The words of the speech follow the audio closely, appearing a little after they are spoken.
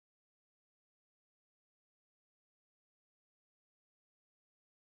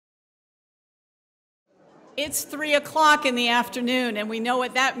It's 3 o'clock in the afternoon, and we know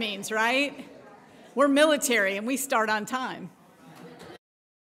what that means, right? We're military, and we start on time.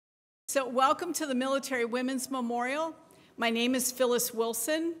 So welcome to the Military Women's Memorial. My name is Phyllis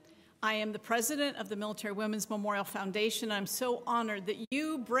Wilson. I am the president of the Military Women's Memorial Foundation. I'm so honored that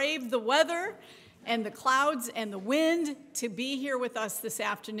you braved the weather and the clouds and the wind to be here with us this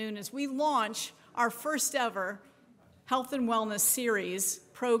afternoon as we launch our first ever Health and Wellness Series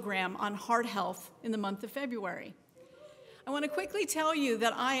program on heart health in the month of February. I want to quickly tell you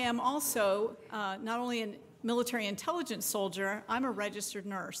that I am also not only a military intelligence soldier, I'm a registered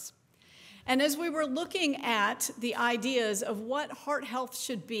nurse. And as we were looking at the ideas of what heart health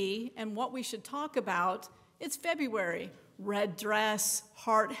should be and what we should talk about, it's February. Red dress,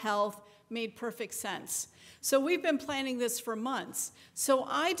 heart health made perfect sense. So we've been planning this for months. So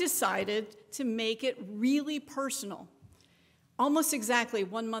I decided to make it really personal. Almost exactly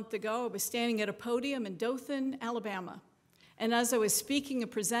 1 month ago, I was standing at a podium in Dothan, Alabama. And as I was speaking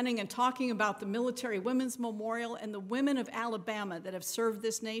and presenting and talking about the Military Women's Memorial and the women of Alabama that have served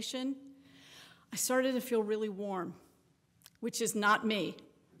this nation, I started to feel really warm, which is not me.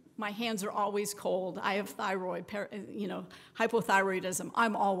 My hands are always cold. I have hypothyroidism.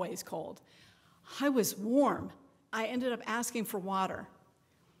 I'm always cold. I was warm. I ended up asking for water.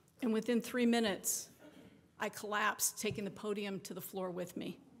 And within 3 minutes, I collapsed, taking the podium to the floor with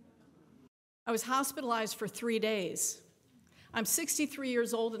me. I was hospitalized for 3 days. I'm 63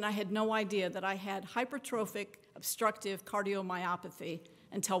 years old, and I had no idea that I had hypertrophic obstructive cardiomyopathy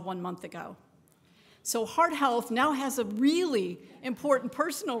until 1 month ago. So heart health now has a really important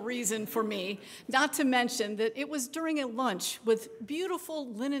personal reason for me, not to mention that it was during a lunch with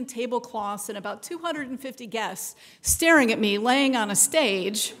beautiful linen tablecloths and about 250 guests staring at me laying on a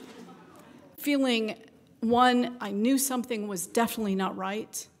stage, feeling, one, I knew something was definitely not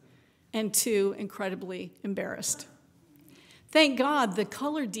right, and two, incredibly embarrassed. Thank God the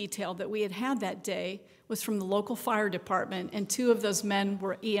color detail that we had that day was from the local fire department, and 2 of those men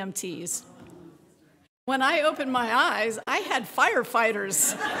were EMTs. When I opened my eyes, I had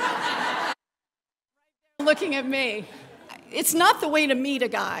firefighters looking at me. It's not the way to meet a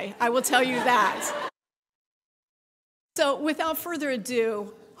guy, I will tell you that. So without further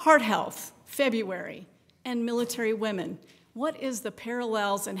ado, heart health, February, and military women. What is the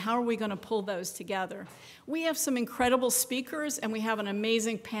parallels and how are we going to pull those together? We have some incredible speakers and we have an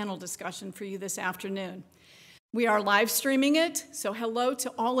amazing panel discussion for you this afternoon. We are live streaming it, so hello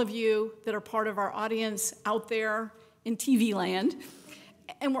to all of you that are part of our audience out there in TV land.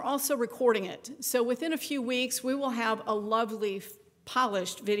 And we're also recording it. So within a few weeks, we will have a lovely,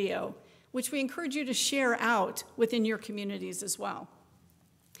 polished video, which we encourage you to share out within your communities as well.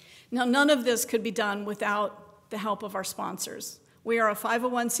 Now, none of this could be done without the help of our sponsors. We are a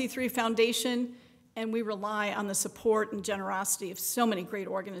 501c3 foundation, and we rely on the support and generosity of so many great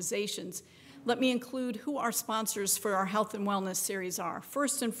organizations. Let me include who our sponsors for our Health and Wellness series are.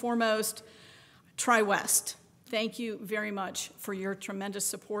 First and foremost, TriWest. Thank you very much for your tremendous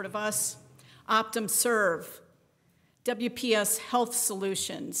support of us. OptumServe, WPS Health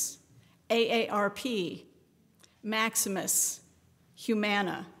Solutions, AARP, Maximus,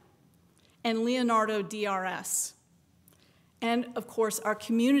 Humana, and Leonardo DRS. And of course, our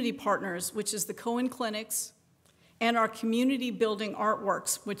community partners, which is the Cohen Clinics, and our community building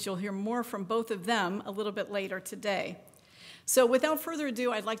artworks, which you'll hear more from both of them a little bit later today. So without further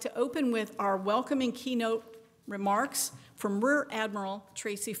ado, I'd like to open with our welcoming keynote remarks from Rear Admiral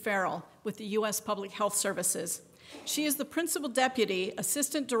Tracy Farrell with the U.S. Public Health Services. She is the Principal Deputy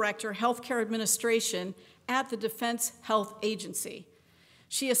Assistant Director, Healthcare Administration at the Defense Health Agency.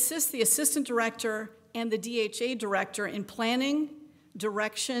 She assists the Assistant Director and the DHA Director in planning,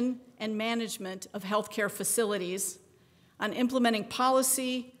 direction, and management of healthcare facilities, on implementing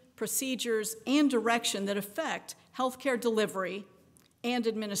policy, procedures, and direction that affect healthcare delivery and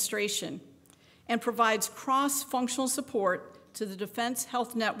administration, and provides cross-functional support to the Defense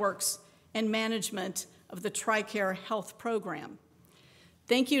Health Networks and management of the TRICARE Health Program.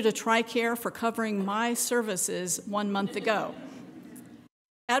 Thank you to TRICARE for covering my services 1 month ago.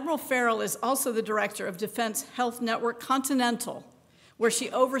 Admiral Farrell is also the Director of Defense Health Network Continental, where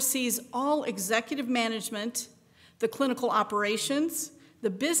she oversees all executive management, the clinical operations, the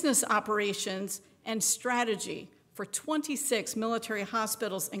business operations, and strategy for 26 military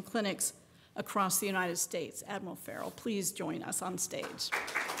hospitals and clinics across the United States. Admiral Farrell, please join us on stage.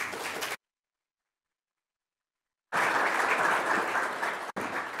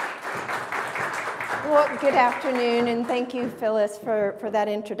 Well, good afternoon, and thank you, Phyllis, for that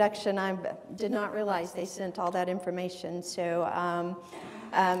introduction. I did not realize they sent all that information. So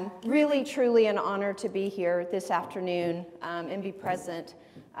Really, truly an honor to be here this afternoon and be present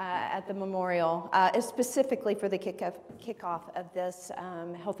at the memorial, specifically for the kickoff of this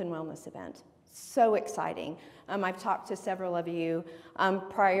health and wellness event. So exciting. I've talked to several of you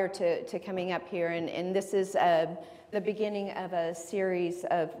prior to coming up here, and this is the beginning of a series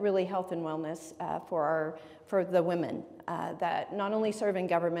of really health and wellness for the women that not only serve in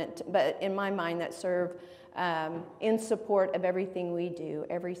government, but in my mind that serve in support of everything we do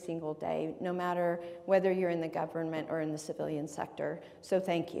every single day, no matter whether you're in the government or in the civilian sector. So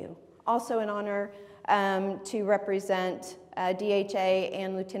thank you. Also an honor to represent DHA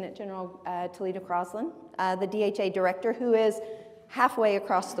and Lieutenant General Toledo Crosland, the DHA director, who is halfway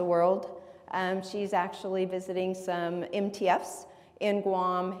across the world. She's actually visiting some MTFs in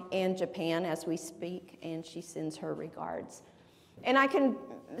Guam and Japan as we speak, and she sends her regards. And I can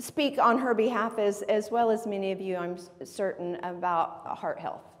speak on her behalf as well as many of you, I'm certain, about heart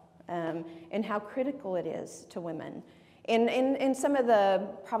health and how critical it is to women. And some of the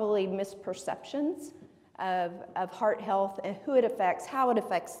probably misperceptions of heart health and who it affects, how it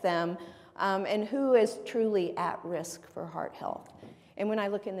affects them, and who is truly at risk for heart health. And when I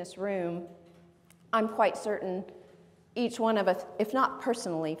look in this room, I'm quite certain each one of us, if not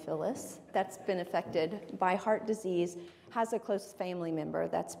personally Phyllis, that's been affected by heart disease, has a close family member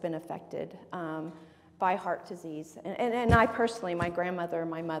that's been affected by heart disease. And I personally, my grandmother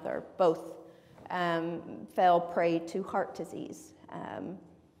and my mother, both fell prey to heart disease.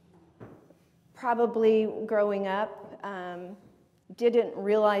 Probably growing up, didn't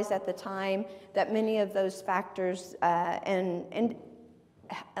realize at the time that many of those factors and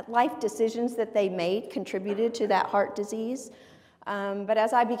life decisions that they made contributed to that heart disease. But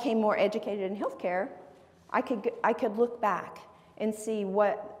as I became more educated in healthcare, I could look back and see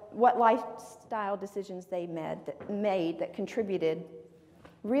what lifestyle decisions they made that contributed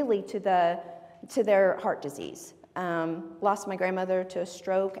really to their heart disease. Lost my grandmother to a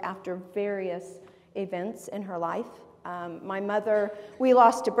stroke after various events in her life. My mother, we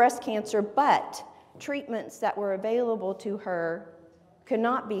lost to breast cancer, but treatments that were available to her could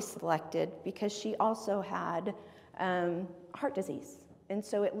not be selected because she also had heart disease. And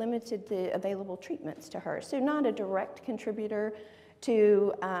so it limited the available treatments to her. So not a direct contributor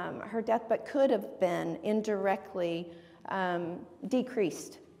to her death, but could have been indirectly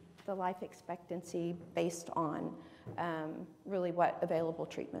decreased the life expectancy based on really what available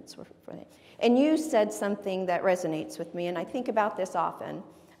treatments were for it. And you said something that resonates with me, and I think about this often.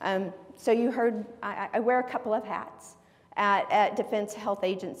 So you heard, I wear a couple of hats at Defense Health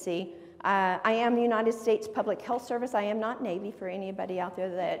Agency. I am United States Public Health Service. I am not Navy, for anybody out there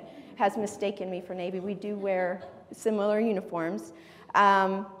that has mistaken me for Navy. We do wear similar uniforms.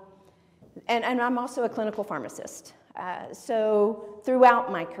 And I'm also a clinical pharmacist. So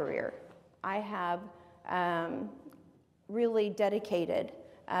throughout my career, I have really dedicated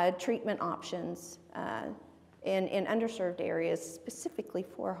treatment options in underserved areas, specifically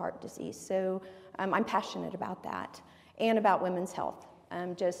for heart disease. So I'm passionate about that and about women's health,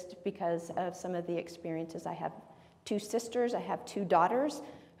 just because of some of the experiences. I have 2 sisters, I have 2 daughters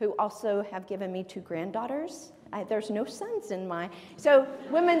who also have given me 2 granddaughters. There's no sons in so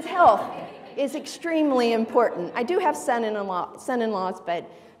women's health is extremely important. I do have son-in-laws, but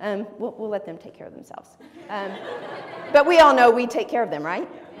we'll let them take care of themselves. But we all know we take care of them, right?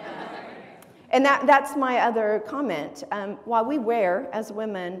 And that's my other comment. While we wear, as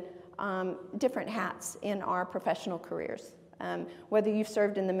women, different hats in our professional careers, whether you've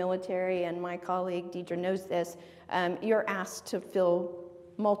served in the military, and my colleague Deidre knows this, you're asked to fill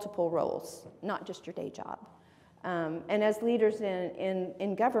multiple roles, not just your day job. And as leaders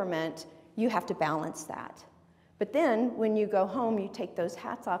in government, you have to balance that. But then when you go home, you take those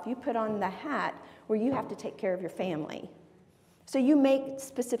hats off, you put on the hat where you have to take care of your family. So you make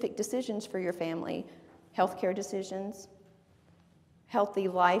specific decisions for your family, healthcare decisions, healthy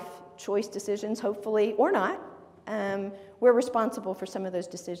life choice decisions, hopefully, or not. We're responsible for some of those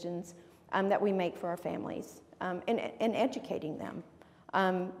decisions that we make for our families and educating them.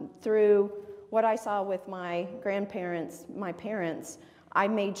 Through what I saw with my grandparents, my parents, I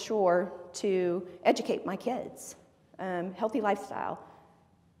made sure to educate my kids. Healthy lifestyle.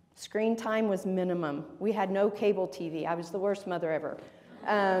 Screen time was minimum. We had no cable TV. I was the worst mother ever.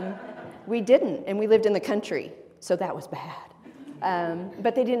 We didn't, and we lived in the country, so that was bad.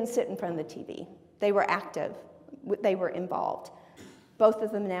 But they didn't sit in front of the TV. They were active. They were involved. Both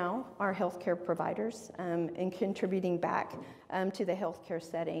of them now are healthcare providers and contributing back to the healthcare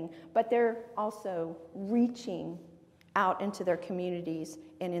setting, but they're also reaching out into their communities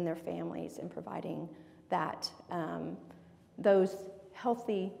and in their families and providing that those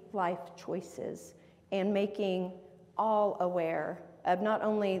healthy life choices and making all aware of not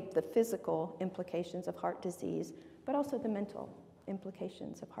only the physical implications of heart disease, but also the mental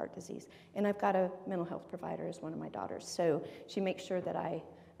implications of heart disease. And I've got a mental health provider as one of my daughters, so she makes sure that I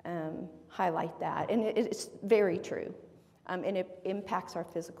highlight that. And it's very true. And it impacts our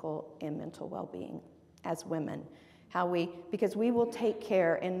physical and mental well-being as women. Because we will take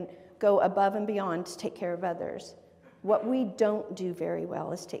care and go above and beyond to take care of others. What we don't do very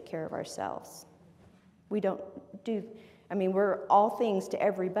well is take care of ourselves. We're all things to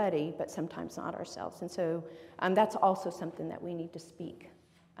everybody, but sometimes not ourselves. And so that's also something that we need to speak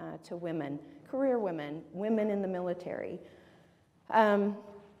to women, career women, women in the military.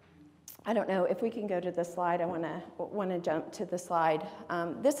 I don't know if we can go to the slide. I want to jump to the slide.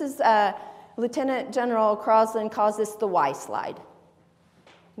 This is Lieutenant General Crosland calls this the why slide.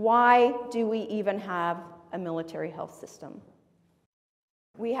 Why do we even have a military health system?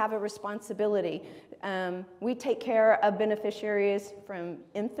 We have a responsibility. We take care of beneficiaries from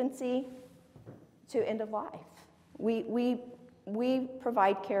infancy to end of life. We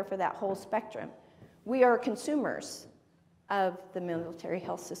provide care for that whole spectrum. We are consumers of the military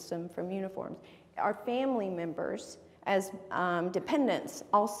health system from uniforms. Our family members, as dependents,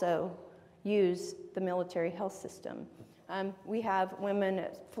 also use the military health system. We have women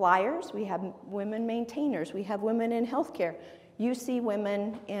flyers, we have women maintainers, we have women in healthcare. You see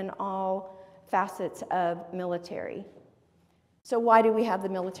women in all facets of military. So why do we have the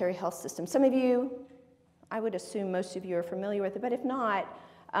military health system? Some of you, I would assume most of you are familiar with it, but if not,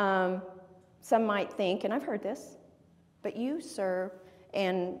 some might think, and I've heard this, but you serve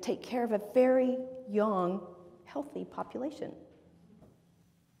and take care of a very young, healthy population.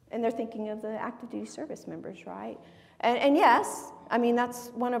 And they're thinking of the active duty service members, right? And yes, that's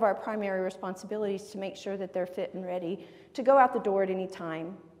one of our primary responsibilities, to make sure that they're fit and ready to go out the door at any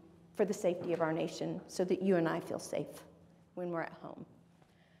time for the safety of our nation, so that you and I feel safe when we're at home.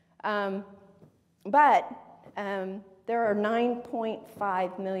 There are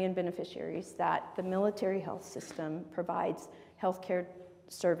 9.5 million beneficiaries that the military health system provides healthcare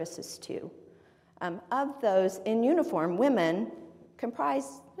services to. Of those in uniform, women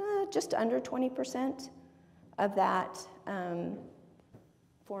comprise just under 20% of that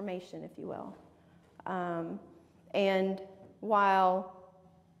formation, if you will. And while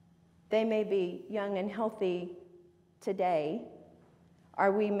they may be young and healthy today,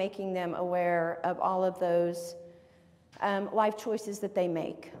 are we making them aware of all of those life choices that they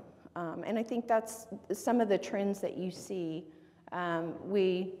make? And I think that's some of the trends that you see.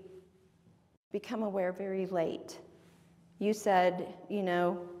 We become aware very late. You said,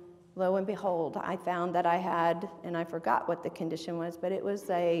 lo and behold, I found that I had, and I forgot what the condition was, but it was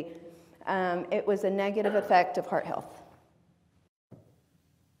a negative effect of heart health.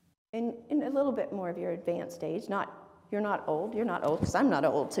 In a little bit more of your advanced age, you're not old, because I'm not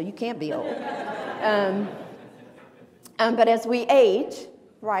old, so you can't be old. But as we age,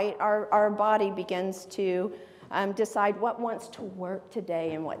 right, our body begins to decide what wants to work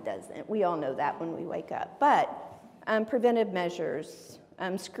today and what doesn't. We all know that when we wake up. But preventive measures,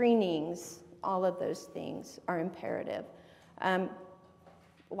 screenings, all of those things are imperative.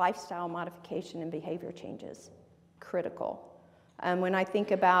 Lifestyle modification and behavior changes, critical. When I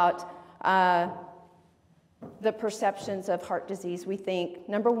think about the perceptions of heart disease, we think,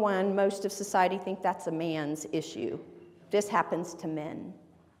 number one, most of society think that's a man's issue. This happens to men.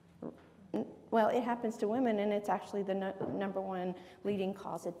 Well, it happens to women, and it's actually the number one leading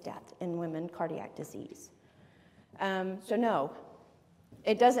cause of death in women, cardiac disease. So no,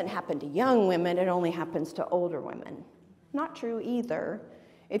 it doesn't happen to young women, it only happens to older women. Not true either.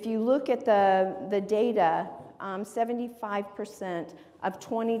 If you look at the data, 75% of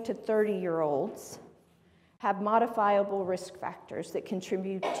 20 to 30-year-olds have modifiable risk factors that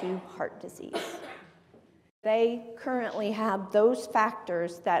contribute to heart disease. They currently have those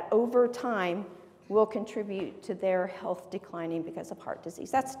factors that over time will contribute to their health declining because of heart disease.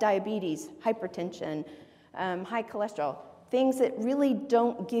 That's diabetes, hypertension, high cholesterol, things that really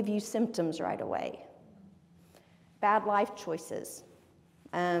don't give you symptoms right away. Bad life choices,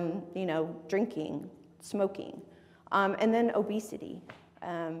 drinking, smoking, and then obesity,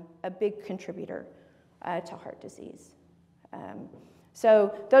 a big contributor to heart disease.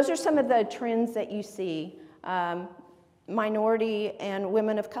 So those are some of the trends that you see. Minority and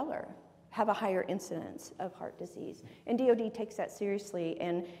women of color have a higher incidence of heart disease. And DoD takes that seriously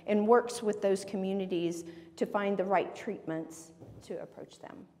and works with those communities to find the right treatments to approach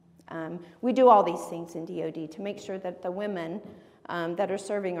them. We do all these things in DoD to make sure that the women that are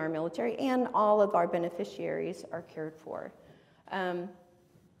serving our military and all of our beneficiaries are cared for.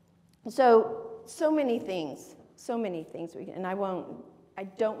 So many things, and I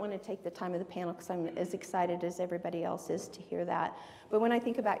don't want to take the time of the panel because I'm as excited as everybody else is to hear that. But when I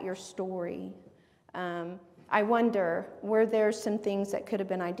think about your story, I wonder, were there some things that could have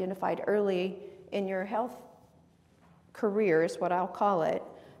been identified early in your health career, is what I'll call it,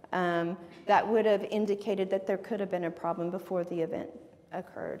 that would have indicated that there could have been a problem before the event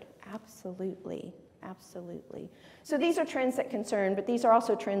occurred? Absolutely, absolutely. So these are trends that concern, but these are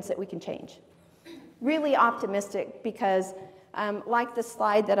also trends that we can change. Really optimistic because, like the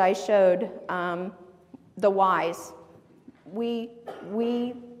slide that I showed, the whys, we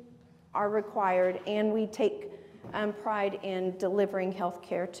are required, and we take pride in delivering health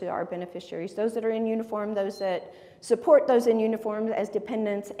care to our beneficiaries, those that are in uniform, those that support those in uniform as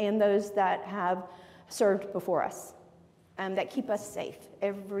dependents, and those that have served before us, that keep us safe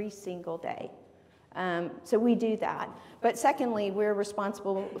every single day. So we do that. But secondly, we're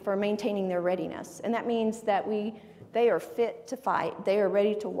responsible for maintaining their readiness, and that means that they are fit to fight. They are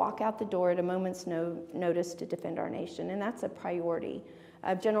ready to walk out the door at a moment's notice to defend our nation, and that's a priority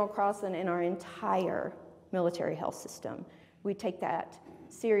of General Crosland and our entire military health system. We take that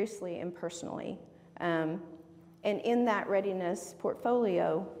seriously and personally. And in that readiness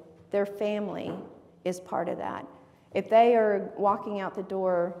portfolio, their family is part of that. If they are walking out the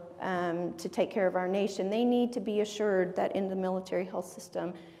door to take care of our nation, they need to be assured that in the military health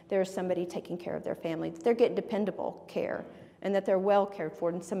system, there's somebody taking care of their family, that they're getting dependable care, and that they're well cared for,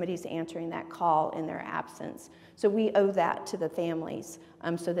 and somebody's answering that call in their absence. So we owe that to the families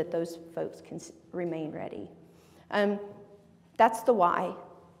so that those folks can remain ready. That's the why.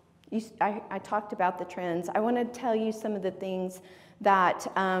 I talked about the trends. I want to tell you some of the things that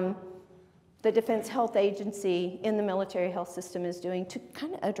the Defense Health Agency in the military health system is doing to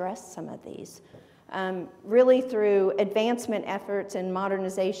kind of address some of these. Really through advancement efforts and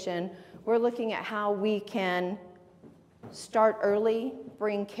modernization, we're looking at how we can start early,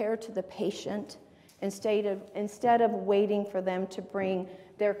 bring care to the patient, instead of waiting for them to bring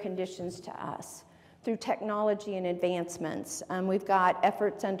their conditions to us. Through technology and advancements, we've got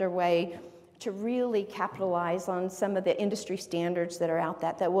efforts underway to really capitalize on some of the industry standards that are out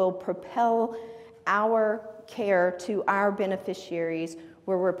there that will propel our care to our beneficiaries,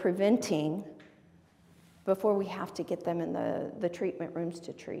 where we're preventing before we have to get them in the treatment rooms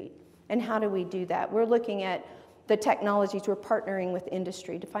to treat. And how do we do that? We're looking at the technologies. We're partnering with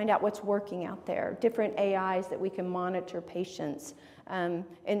industry to find out what's working out there, different AIs that we can monitor patients. And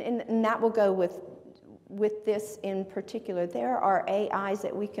that will go with this in particular. There are AIs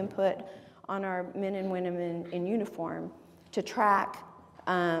that we can put on our men and women in uniform to track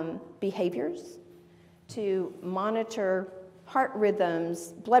behaviors, to monitor heart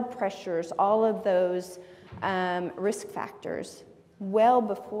rhythms, blood pressures, all of those risk factors well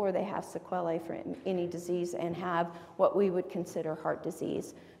before they have sequelae from any disease and have what we would consider heart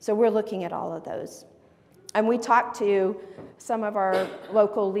disease. So we're looking at all of those. And we talked to some of our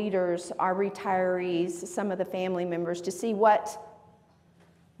local leaders, our retirees, some of the family members, to see what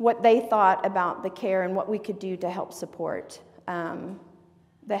they thought about the care and what we could do to help support the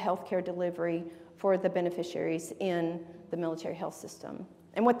healthcare delivery for the beneficiaries in the military health system.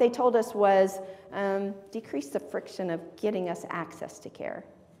 And what they told us was decrease the friction of getting us access to care.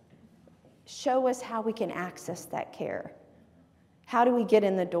 Show us how we can access that care. How do we get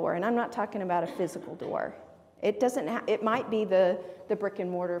in the door? And I'm not talking about a physical door. It might be the brick and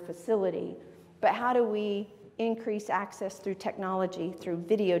mortar facility, but how do we increase access through technology, through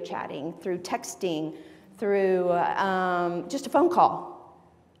video chatting, through texting, through just a phone call?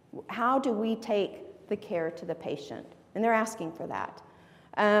 How do we take the care to the patient? And they're asking for that.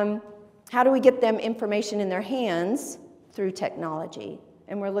 How do we get them information in their hands through technology?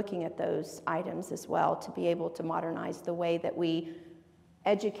 And we're looking at those items as well to be able to modernize the way that we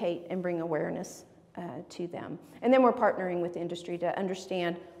educate and bring awareness to them. And then we're partnering with industry to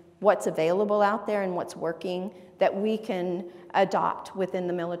understand what's available out there and what's working that we can adopt within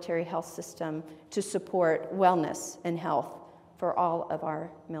the military health system to support wellness and health for all of our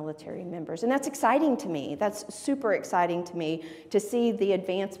military members. And that's exciting to me. That's super exciting to me to see the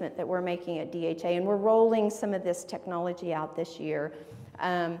advancement that we're making at DHA. And we're rolling some of this technology out this year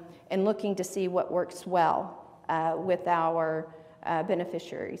and looking to see what works well with our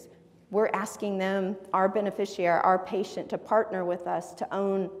beneficiaries. We're asking them, our beneficiary, our patient, to partner with us to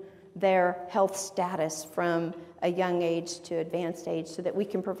own their health status from a young age to advanced age so that we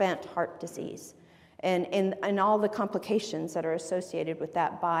can prevent heart disease and all the complications that are associated with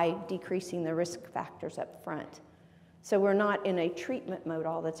that by decreasing the risk factors up front. So we're not in a treatment mode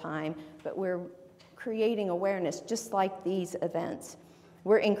all the time, but we're creating awareness, just like these events.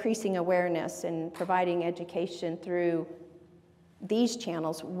 We're increasing awareness and providing education through these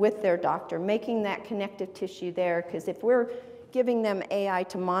channels with their doctor, making that connective tissue there, because if we're giving them AI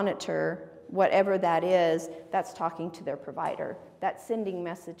to monitor whatever that is, that's talking to their provider. That's sending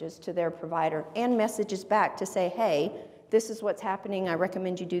messages to their provider and messages back to say, hey, this is what's happening, I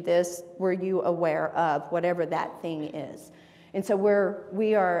recommend you do this. Were you aware of whatever that thing is? And so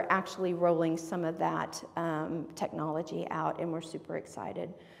we are actually rolling some of that technology out, and we're super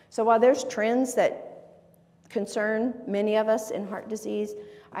excited. So while there's trends that concern many of us in heart disease,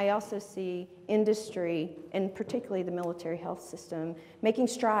 I also see industry, and particularly the military health system, making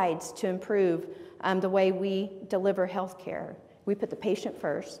strides to improve the way we deliver health care. We put the patient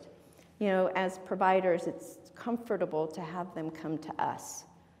first. You know, as providers, it's comfortable to have them come to us.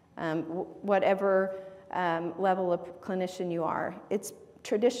 Whatever level of clinician you are, it's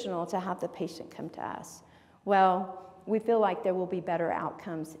traditional to have the patient come to us. Well, we feel like there will be better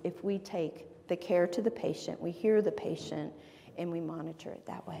outcomes if we take the care to the patient, we hear the patient, and we monitor it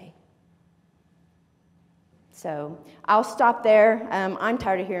that way. So I'll stop there. I'm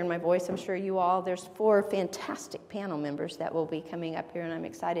tired of hearing my voice. I'm sure you all. There's 4 fantastic panel members that will be coming up here, and I'm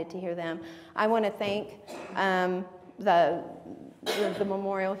excited to hear them. I want to thank the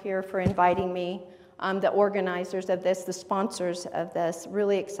memorial here for inviting me, the organizers of this, the sponsors of this.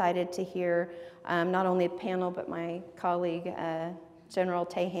 Really excited to hear not only the panel, but my colleague, General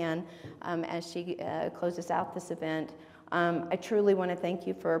Tahan, as she closes out this event. I truly want to thank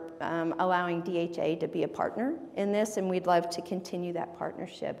you for allowing DHA to be a partner in this, and we'd love to continue that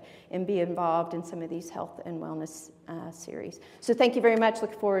partnership and be involved in some of these health and wellness series. So thank you very much.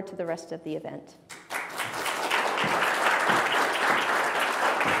 Look forward to the rest of the event.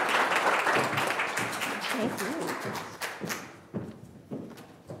 Thank you.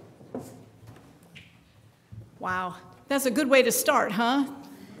 Wow, that's a good way to start, huh?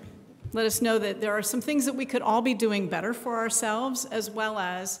 Let us know that there are some things that we could all be doing better for ourselves, as well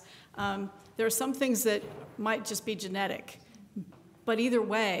as there are some things that might just be genetic. But either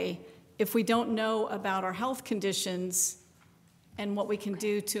way, if we don't know about our health conditions and what we can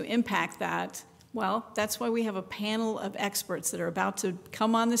do to impact that, well, that's why we have a panel of experts that are about to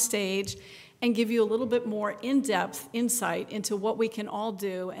come on the stage and give you a little bit more in-depth insight into what we can all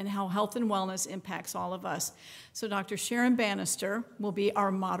do and how health and wellness impacts all of us. So Dr. Sharon Bannister will be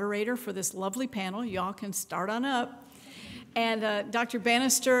our moderator for this lovely panel. Y'all can start on up. And Dr.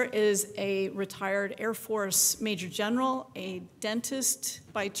 Bannister is a retired Air Force Major General, a dentist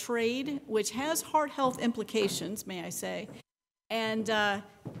by trade, which has heart health implications, may I say, and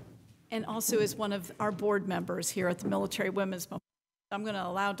also is one of our board members here at the Military Women's Memorial. I'm going to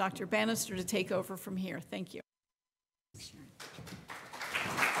allow Dr. Bannister to take over from here. Thank you.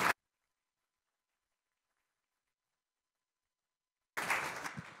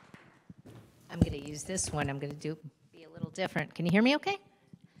 I'm going to use this one. I'm going to be a little different. Can you hear me okay?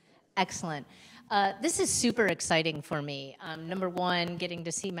 Excellent. This is super exciting for me. Number one, getting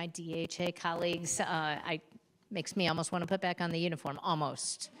to see my DHA colleagues makes me almost want to put back on the uniform.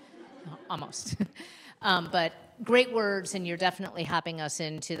 Almost. But great words, and you're definitely hopping us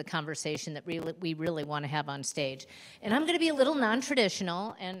into the conversation that we really want to have on stage. And I'm going to be a little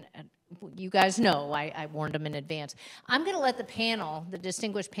non-traditional, and you guys know, I warned them in advance. I'm going to let the panel, the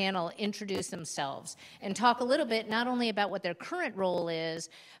distinguished panel, introduce themselves and talk a little bit not only about what their current role is,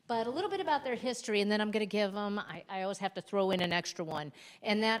 but a little bit about their history, and then I'm going to give them, I always have to throw in an extra one,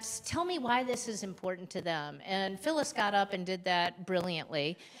 and that's tell me why this is important to them. And Phyllis got up and did that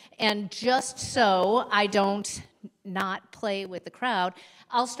brilliantly, and just so I don't not play with the crowd,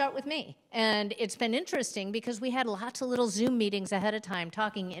 I'll start with me. And it's been interesting because we had lots of little Zoom meetings ahead of time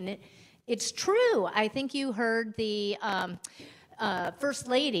talking, and it's true. I think you heard the First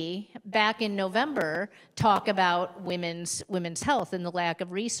Lady back in November talk about women's health and the lack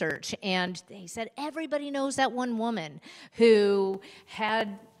of research. And they said everybody knows that one woman who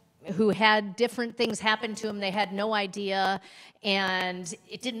had different things happen to them. They had no idea, and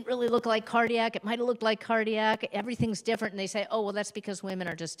it didn't really look like cardiac. It might have looked like cardiac. Everything's different, and they say, oh, well, that's because women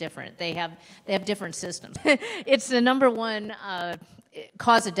are just different. They have different systems. It's the number one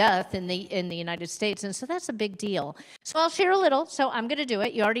cause of death in the United States, and so that's a big deal. So I'll share a little. So I'm going to do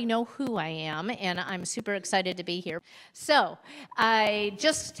it. You already know who I am, and I'm super excited to be here. So I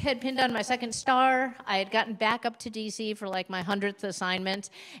just had pinned on my second star. I had gotten back up to DC for like my 100th assignment,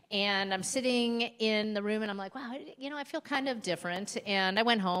 and I'm sitting in the room, and I'm like, wow, I feel kind of different. And I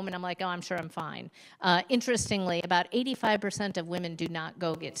went home, and I'm like, oh, I'm sure I'm fine. Interestingly, about 85% of women do not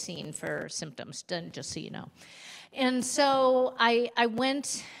go get seen for symptoms, just so you know. And so I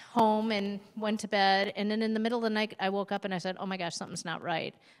went home and went to bed, and then in the middle of the night, I woke up and I said, oh my gosh, something's not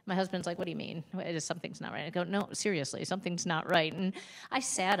right. My husband's like, what do you mean? Something's not right. I go, no, seriously, something's not right. And I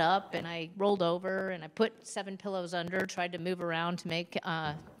sat up and I rolled over and I put 7 pillows under, tried to move around to make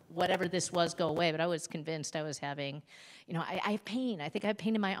whatever this was go away, but I was convinced I was having, I have pain. I think I have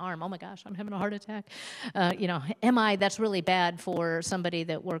pain in my arm. Oh my gosh, I'm having a heart attack. That's really bad for somebody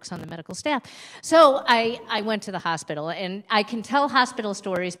that works on the medical staff. So I went to the hospital, and I can tell hospital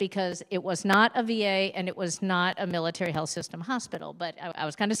stories because it was not a VA and it was not a military health system hospital, but I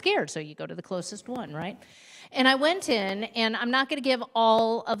was kind of scared, so you go to the closest one, right? And I went in, and I'm not going to give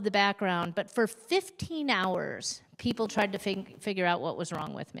all of the background, but for 15 hours, people tried to figure out what was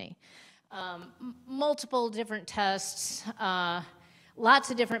wrong with me. Multiple different tests,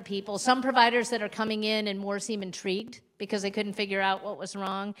 lots of different people. Some providers that are coming in and more seem intrigued because they couldn't figure out what was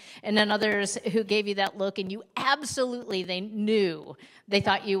wrong. And then others who gave you that look, and they knew. They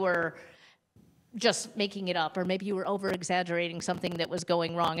thought you were just making it up, or maybe you were over-exaggerating something that was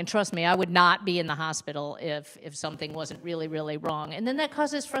going wrong. And trust me, I would not be in the hospital if something wasn't really, really wrong. And then that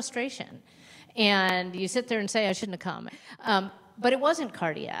causes frustration. And you sit there and say, I shouldn't have come. But it wasn't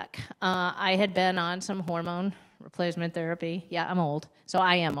cardiac. I had been on some hormone replacement therapy. Yeah, I'm old. So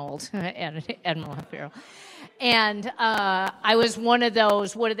I am old, Admiral Hapiro. And I was one of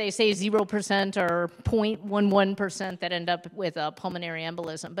those, what do they say, 0% or 0.11% that end up with a pulmonary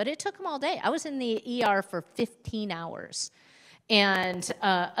embolism. But it took them all day. I was in the ER for 15 hours. And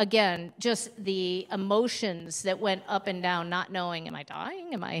again, just the emotions that went up and down, not knowing, am I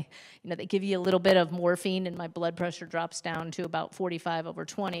dying? They give you a little bit of morphine and my blood pressure drops down to about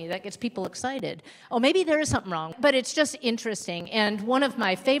 45/20. That gets people excited. Oh, maybe there is something wrong. But it's just interesting. And one of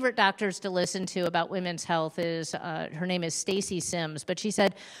my favorite doctors to listen to about women's health is, her name is Stacy Sims, but she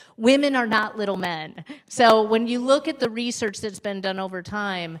said, women are not little men. So when you look at the research that's been done over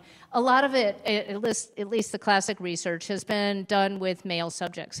time, a lot of it, at least the classic research, has been done with male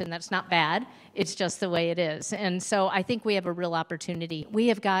subjects, and that's not bad. It's just the way it is. And so I think we have a real opportunity. We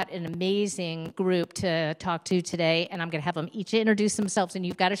have got an amazing group to talk to today, and I'm going to have them each introduce themselves, and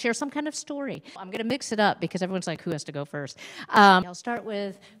you've got to share some kind of story. I'm going to mix it up because everyone's like, who has to go first? I'll start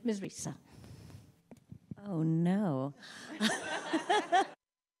with Ms. Risa. Oh, no.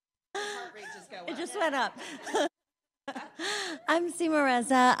 It just went up. I'm Seema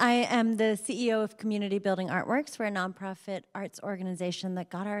Reza. I am the CEO of Community Building Artworks. We're a nonprofit arts organization that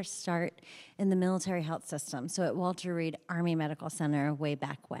got our start in the military health system, so at Walter Reed Army Medical Center way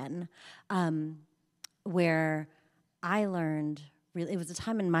back when, where I learned, it was a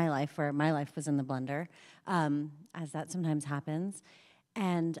time in my life where my life was in the blender, as that sometimes happens,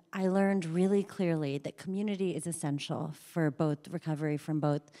 and I learned really clearly that community is essential for both recovery from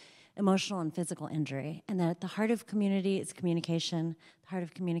both emotional and physical injury, and that at the heart of community is communication. The heart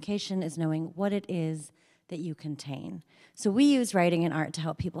of communication is knowing what it is that you contain. So we use writing and art to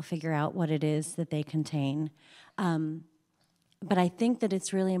help people figure out what it is that they contain. But I think that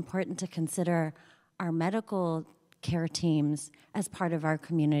it's really important to consider our medical care teams as part of our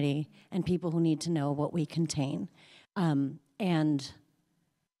community and people who need to know what we contain. And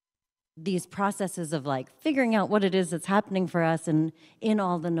these processes of figuring out what it is that's happening for us and in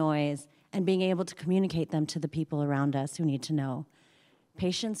all the noise and being able to communicate them to the people around us who need to know.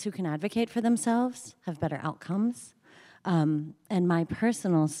 Patients who can advocate for themselves have better outcomes. And my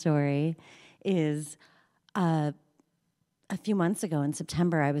personal story is a few months ago in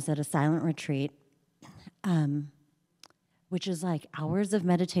September, I was at a silent retreat, which is hours of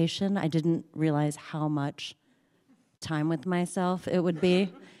meditation. I didn't realize how much time with myself it would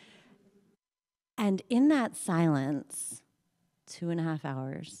be. And in that silence, 2.5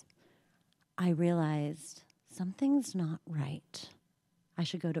 hours, I realized something's not right. I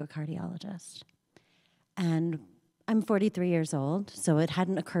should go to a cardiologist. And I'm 43 years old, so it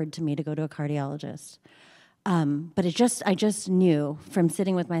hadn't occurred to me to go to a cardiologist. But I just knew from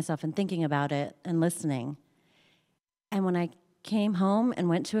sitting with myself and thinking about it and listening. And when I came home and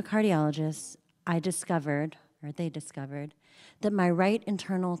went to a cardiologist, they discovered, that my right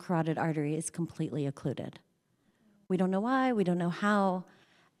internal carotid artery is completely occluded. We don't know why, we don't know how,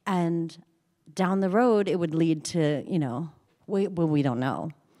 and down the road it would lead to, we don't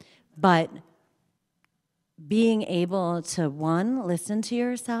know. But being able to, one, listen to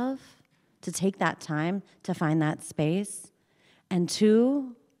yourself, to take that time to find that space, and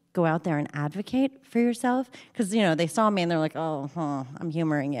two, go out there and advocate for yourself, because, they saw me and they're like, oh, I'm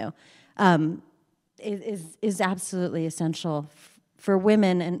humoring you. Is absolutely essential for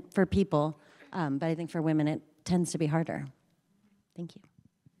women and for people, but I think for women it tends to be harder. Thank you.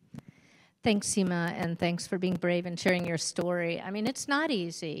 Thanks, Seema, and thanks for being brave and sharing your story. I mean, it's not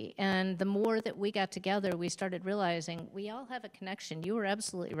easy, and the more that we got together, we started realizing we all have a connection. You were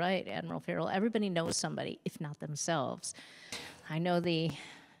absolutely right, Admiral Farrell. Everybody knows somebody, if not themselves. I know the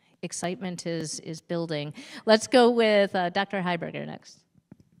excitement is building. Let's go with Dr. Heiberger next.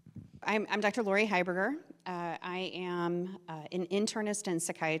 I'm Dr. Lori Heiberger. I am an internist and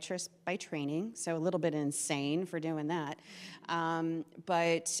psychiatrist by training, so a little bit insane for doing that.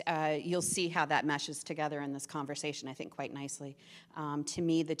 But you'll see how that meshes together in this conversation, I think, quite nicely. To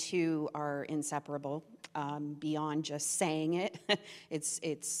me, the two are inseparable. Beyond just saying it,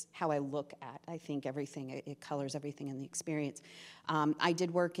 it's how I look at, I think, everything. It colors everything in the experience. I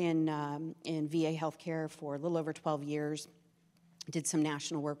did work in VA healthcare for a little over 12 years. Did some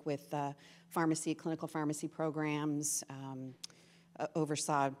national work with pharmacy, clinical pharmacy programs,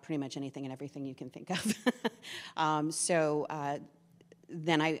 oversaw pretty much anything and everything you can think of.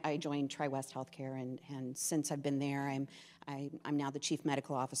 Then I joined Tri-West Healthcare, and since I've been there, I'm now the Chief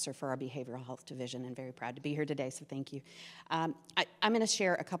Medical Officer for our Behavioral Health Division, and very proud to be here today, so thank you. I'm going to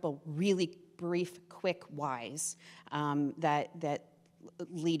share a couple really brief, quick whys that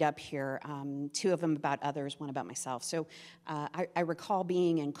lead up here, two of them about others, one about myself. So I recall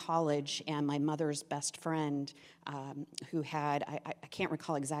being in college, and my mother's best friend, who had, I can't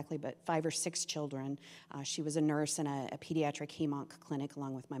recall exactly, but 5 or 6 children. She was a nurse in a pediatric hemonc clinic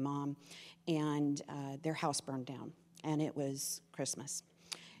along with my mom, and their house burned down, and it was Christmas.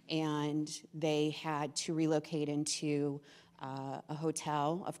 And they had to relocate into a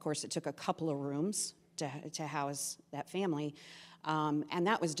hotel. Of course, it took a couple of rooms to house that family. And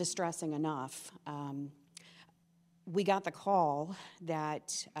that was distressing enough. We got the call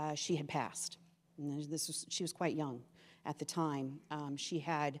that she had passed. And she was quite young at the time. She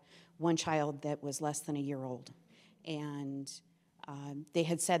had one child that was less than a year old. And they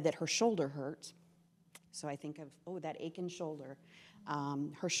had said that her shoulder hurt. So I think of, that aching shoulder.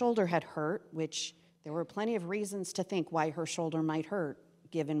 Her shoulder had hurt, which there were plenty of reasons to think why her shoulder might hurt,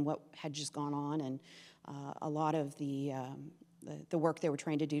 given what had just gone on and a lot of the work they were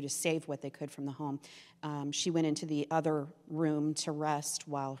trying to do to save what they could from the home. She went into the other room to rest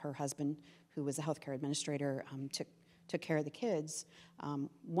while her husband, who was a healthcare administrator, took care of the kids.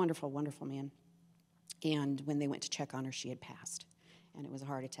 Wonderful, wonderful man. And when they went to check on her, she had passed, and it was a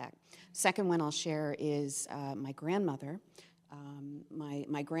heart attack. Second one I'll share is my grandmother.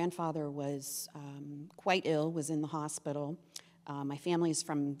 My grandfather was quite ill, was in the hospital. My family is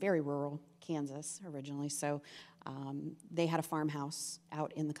from very rural Kansas originally, so they had a farmhouse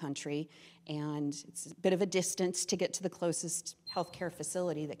out in the country, and it's a bit of a distance to get to the closest healthcare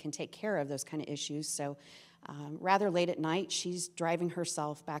facility that can take care of those kind of issues. So rather late at night, she's driving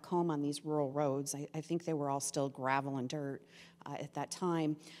herself back home on these rural roads. I think they were all still gravel and dirt at that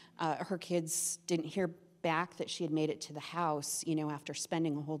time. Her kids didn't hear back that she had made it to the house, after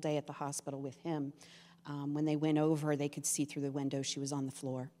spending a whole day at the hospital with him. When they went over, they could see through the window she was on the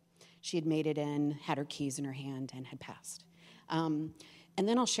floor. She had made it in, had her keys in her hand, and had passed. And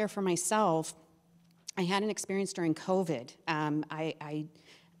then I'll share for myself, I had an experience during COVID. I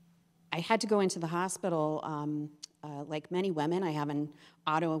had to go into the hospital. Like many women, I have an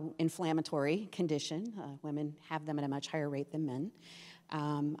auto-inflammatory condition. Women have them at a much higher rate than men.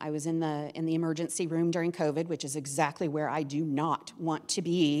 I was in the emergency room during COVID, which is exactly where I do not want to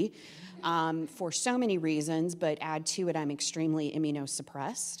be for so many reasons, but add to it, I'm extremely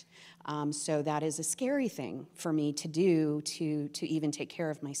immunosuppressed. So that is a scary thing for me to do to even take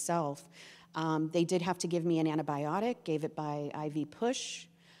care of myself. They did have to give me an antibiotic, gave it by IV push.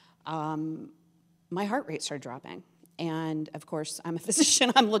 My heart rate started dropping. And of course, I'm a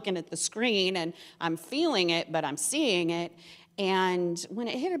physician, I'm looking at the screen and I'm feeling it, but I'm seeing it. And when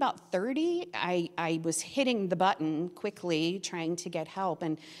it hit about 30, I was hitting the button quickly, trying to get help.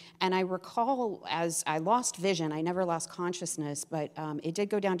 And I recall as I lost vision, I never lost consciousness, but it did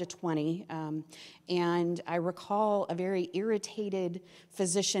go down to 20. And I recall a very irritated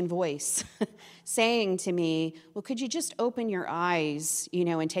physician voice saying to me, well, could you just open your eyes,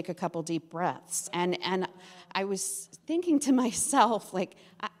 and take a couple deep breaths? And I was thinking to myself, like,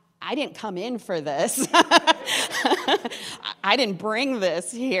 I didn't come in for this. I didn't bring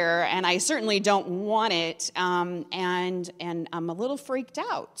this here, and I certainly don't want it, and I'm a little freaked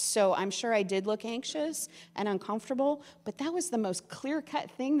out. So I'm sure I did look anxious and uncomfortable, but that was the most clear-cut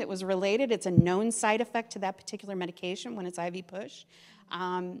thing that was related. It's a known side effect to that particular medication when it's IV push,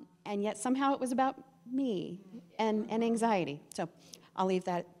 and yet somehow it was about me and anxiety. So I'll leave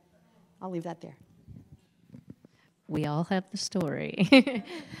that there. We all have the story.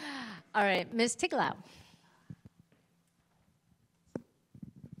 All right, Ms. Tiglau.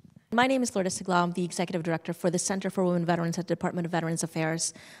 My name is Lourdes Siglau. I'm the Executive Director for the Center for Women Veterans at the Department of Veterans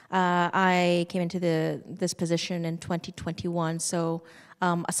Affairs. I came into this position in 2021, so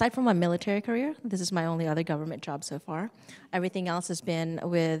aside from my military career, this is my only other government job so far. Everything else has been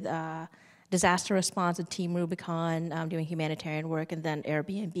with disaster response at Team Rubicon, doing humanitarian work, and then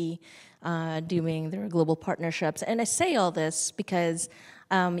Airbnb, doing their global partnerships. And I say all this because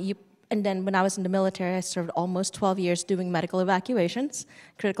and then when I was in the military, I served almost 12 years doing medical evacuations,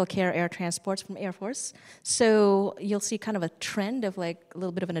 critical care air transports from Air Force. So you'll see kind of a trend of like a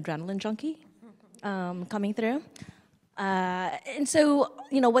little bit of an adrenaline junkie coming through. And so,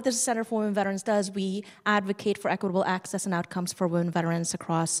 what the Center for Women Veterans does, we advocate for equitable access and outcomes for women veterans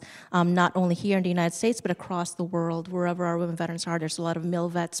across, not only here in the United States, but across the world, wherever our women veterans are. There's a lot of male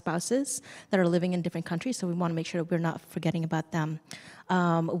vet spouses that are living in different countries, so we want to make sure that we're not forgetting about them.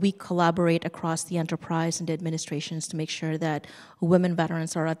 We collaborate across the enterprise and the administrations to make sure that women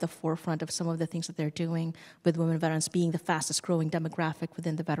veterans are at the forefront of some of the things that they're doing, with women veterans being the fastest growing demographic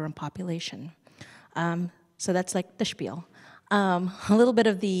within the veteran population. So that's like the spiel. A little bit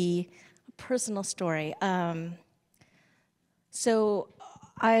of the personal story. So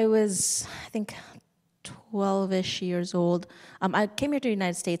I was, I think, 12-ish years old. I came here to the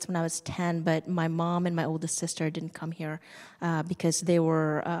United States when I was 10, but my mom and my oldest sister didn't come here because they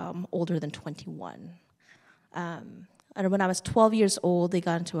were older than 21. And when I was 12 years old, they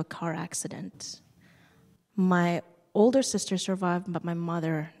got into a car accident. My older sister survived, but my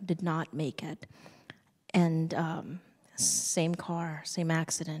mother did not make it. And same car, same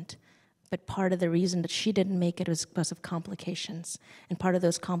accident. But part of the reason that she didn't make it was because of complications. And part of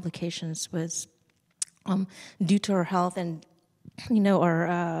those complications was due to her health. And,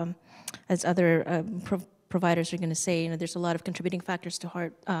 our, as other providers are going to say, there's a lot of contributing factors to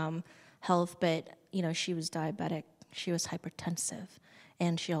heart health. But, she was diabetic, she was hypertensive,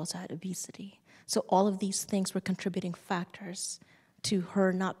 and she also had obesity. So all of these things were contributing factors to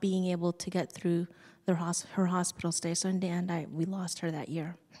her not being able to get through her hospital stay. So in the end, we lost her that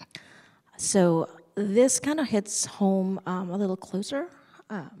year. So this kind of hits home a little closer.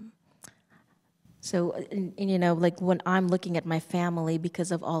 Like when I'm looking at my family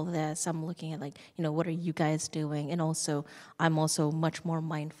because of all of this, I'm looking at what are you guys doing? And also, I'm also much more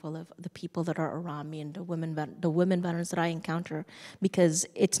mindful of the people that are around me and the women veterans that I encounter, because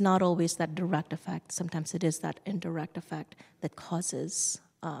it's not always that direct effect. Sometimes it is that indirect effect that causes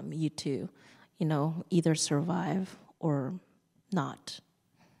you to, either survive or not.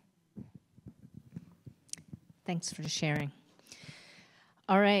 Thanks for sharing.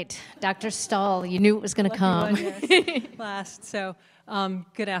 All right, Dr. Stahl, you knew it was going to come. Yes. Last. So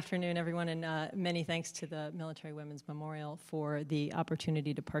good afternoon, everyone, and many thanks to the Military Women's Memorial for the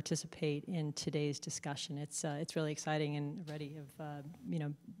opportunity to participate in today's discussion. It's really exciting and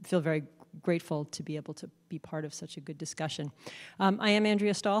feel very grateful to be able to be part of such a good discussion. I am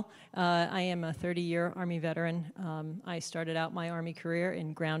Andrea Stahl. I am a 30-year Army veteran. I started out my Army career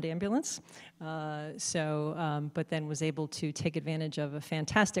in ground ambulance, but then was able to take advantage of a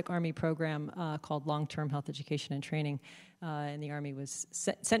fantastic Army program called Long-Term Health Education and Training. And the Army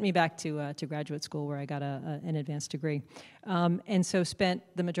sent me back to graduate school, where I got an advanced degree. And so spent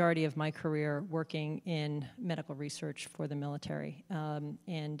the majority of my career working in medical research for the military.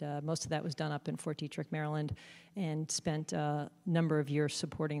 And most of that was done up in Fort Detrick, Maryland, and spent a number of years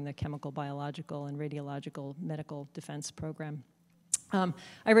supporting the chemical, biological, and radiological medical defense program.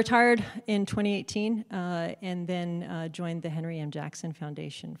 I retired in 2018 and then joined the Henry M. Jackson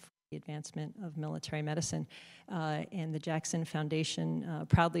Foundation for the advancement of military medicine. And the Jackson Foundation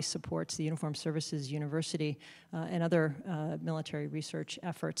proudly supports the Uniformed Services University and other military research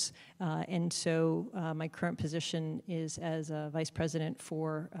efforts. And so my current position is as a vice president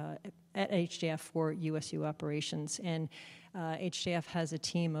at HJF for USU operations. And HJF has a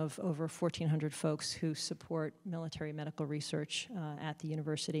team of over 1,400 folks who support military medical research at the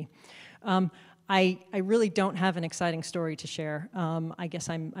university. I really don't have an exciting story to share. I guess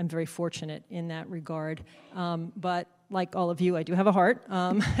I'm very fortunate in that regard. But like all of you, I do have a heart.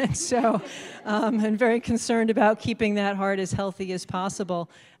 And so I'm very concerned about keeping that heart as healthy as possible.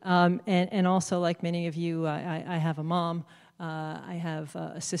 And also, like many of you, I have a mom. I have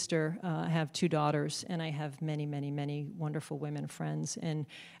a sister, I have 2 daughters, and I have many, many, many wonderful women friends. And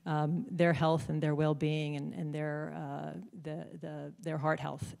their health and their well-being and their heart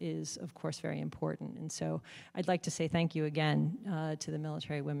health is, of course, very important. And so I'd like to say thank you again to the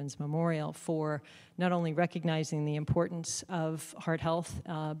Military Women's Memorial for not only recognizing the importance of heart health,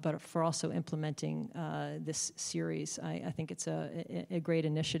 but for also implementing this series. I think it's a great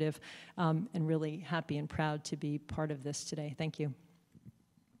initiative, and really happy and proud to be part of this today. Thank you.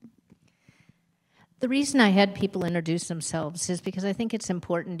 The reason I had people introduce themselves is because I think it's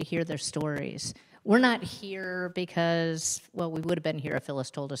important to hear their stories. We're not here because, well, we would have been here if Phyllis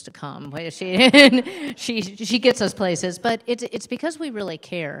told us to come. She gets us places, but it's because we really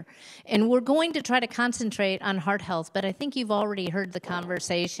care. And we're going to try to concentrate on heart health, but I think you've already heard the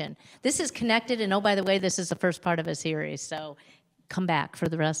conversation. This is connected, and oh, by the way, this is the first part of a series, so come back for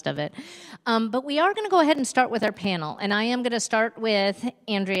the rest of it. But we are going to go ahead and start with our panel, and I am going to start with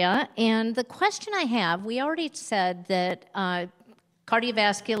Andrea. And the question I have, we already said that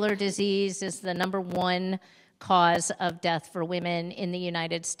cardiovascular disease is the #1 cause of death for women in the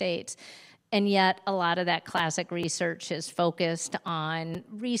United States. And yet a lot of that classic research is focused on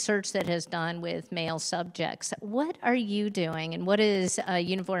research that has done with male subjects. What are you doing, and what is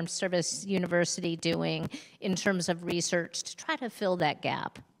Uniformed Service University doing in terms of research to try to fill that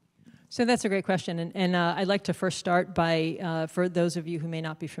gap? So that's a great question, and I'd like to first start by, for those of you who may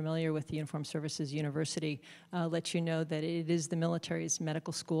not be familiar with the Uniformed Services University, let you know that it is the military's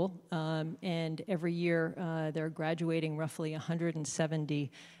medical school, and every year they're graduating roughly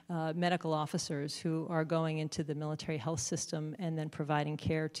 170 medical officers who are going into the military health system and then providing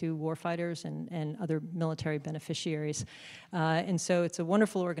care to warfighters and other military beneficiaries. And so it's a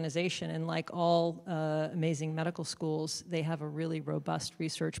wonderful organization, and like all amazing medical schools, they have a really robust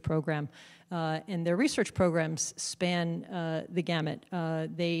research program. And their research programs span the gamut.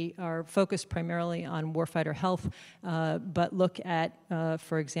 They are focused primarily on warfighter health, but look at,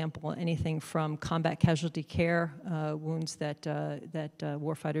 for example, anything from combat casualty care, wounds that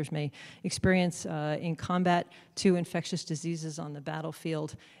warfighters may experience in combat, to infectious diseases on the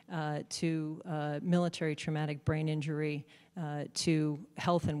battlefield, to military traumatic brain injury, to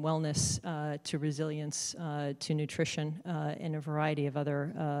health and wellness, to resilience, to nutrition, and a variety of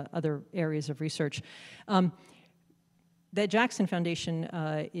other areas of research. The Jackson Foundation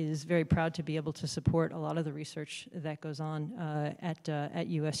is very proud to be able to support a lot of the research that goes on at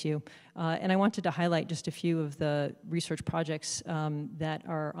USU. And I wanted to highlight just a few of the research projects that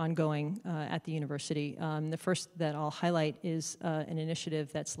are ongoing at the university. The first that I'll highlight is an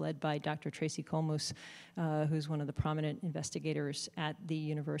initiative that's led by Dr. Tracy Colmus, who's one of the prominent investigators at the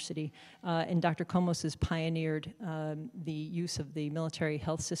university. And Dr. Colmus has pioneered the use of the military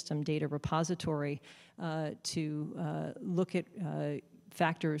health system data repository to look at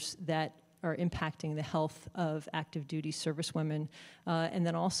factors that are impacting the health of active duty servicewomen, and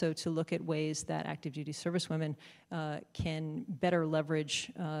then also to look at ways that active duty servicewomen can better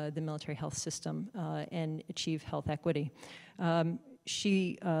leverage the military health system and achieve health equity.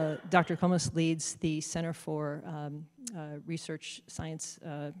 Dr. Comas leads the Center for Research Science,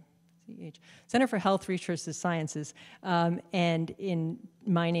 Center for Health Research and Sciences, and in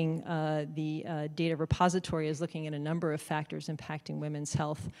mining the data repository is looking at a number of factors impacting women's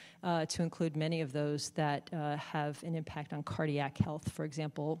health, to include many of those that have an impact on cardiac health, for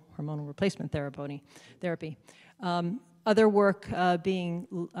example, hormonal replacement therapy. Other work being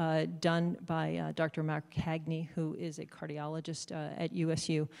done by Dr. Mark Hagney, who is a cardiologist at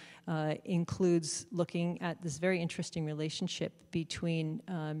USU, includes looking at this very interesting relationship between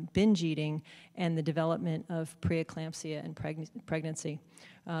binge eating and the development of preeclampsia and pregnancy.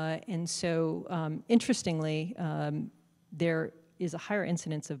 And so, interestingly, there is a higher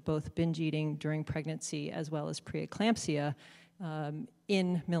incidence of both binge eating during pregnancy as well as preeclampsia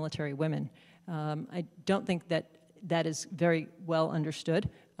in military women. I don't think that is very well understood,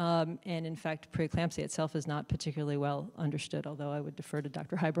 and in fact, preeclampsia itself is not particularly well understood, although I would defer to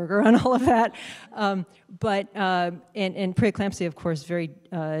Dr. Heiberger on all of that. And preeclampsia, of course, very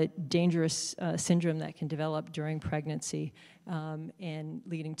dangerous syndrome that can develop during pregnancy, and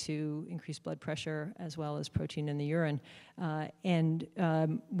leading to increased blood pressure as well as protein in the urine.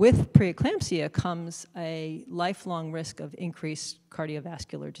 With preeclampsia comes a lifelong risk of increased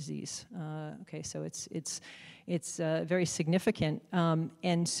cardiovascular disease. Okay, so it's very significant.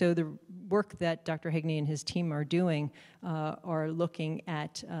 And so the work that Dr. Hagney and his team are doing are looking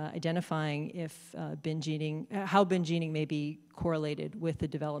at identifying if binge eating, how binge eating may be correlated with the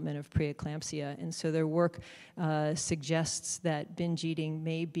development of preeclampsia. And so their work suggests that binge eating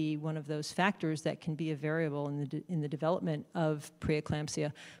may be one of those factors that can be a variable in the development of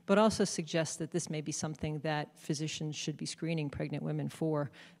preeclampsia, but also suggests that this may be something that physicians should be screening pregnant women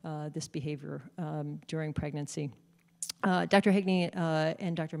for, this behavior during pregnancy. Dr. Hagney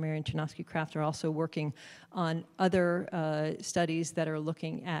and Dr. Marian Tarnowski-Kraft are also working on other studies that are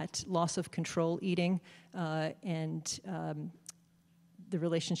looking at loss of control eating and the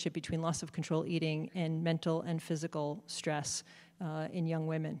relationship between loss of control eating and mental and physical stress in young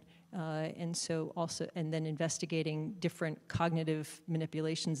women. And so also, and then investigating different cognitive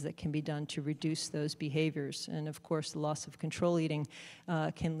manipulations that can be done to reduce those behaviors. And of course, the loss of control eating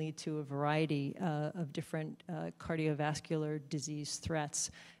can lead to a variety of different cardiovascular disease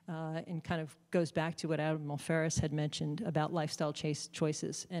threats. And kind of goes back to what Admiral Ferris had mentioned about lifestyle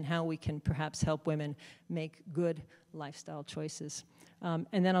choices and how we can perhaps help women make good lifestyle choices. And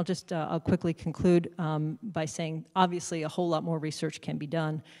then I'll quickly conclude by saying, obviously, a whole lot more research can be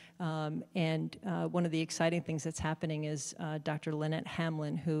done. And one of the exciting things that's happening is Dr. Lynette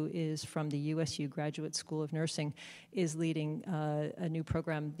Hamlin, who is from the USU Graduate School of Nursing, is leading a new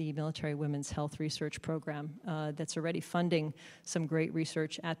program, the Military Women's Health Research Program, that's already funding some great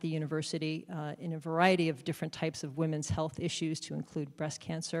research at the university in a variety of different types of women's health issues, to include breast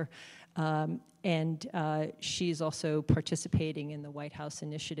cancer. And she's also participating in the White House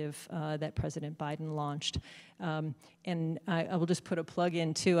initiative that President Biden launched. And I will just put a plug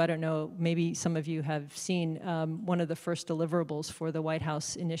in, too. I don't know, maybe some of you have seen one of the first deliverables for the White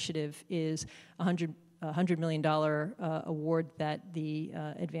House initiative is $100 million award that the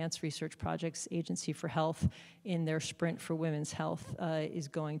Advanced Research Projects Agency for Health, in their Sprint for Women's Health, is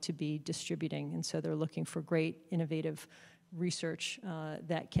going to be distributing. And so they're looking for great, innovative research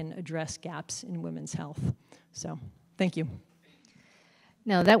that can address gaps in women's health. So, thank you.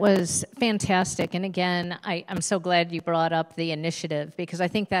 No, that was fantastic. And again, I'm so glad you brought up the initiative, because I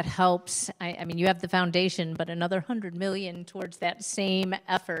think that helps. I mean, you have the foundation, but another $100 million towards that same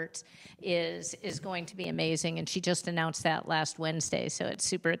effort is going to be amazing. And she just announced that last Wednesday, so it's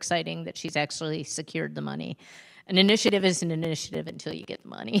super exciting that she's actually secured the money. An initiative is an initiative until you get the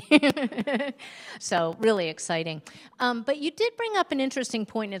money. So really exciting. But you did bring up an interesting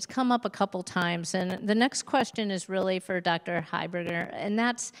point, and it's come up a couple times. And the next question is really for Dr. Heiberger, and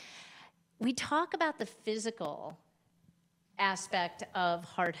that's, we talk about the physical aspect of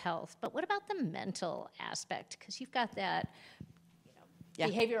heart health, but what about the mental aspect? Because you've got that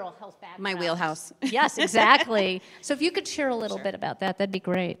behavioral health background. My wheelhouse. Yes, exactly. So if you could share a little bit about that, that'd be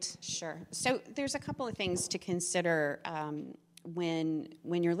great. Sure. So there's a couple of things to consider when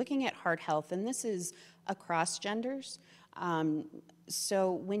you're looking at heart health, and this is across genders.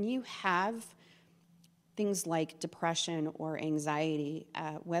 So when you have things like depression or anxiety,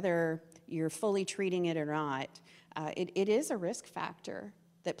 whether you're fully treating it or not, it is a risk factor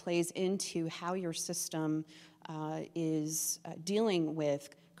that plays into how your system is dealing with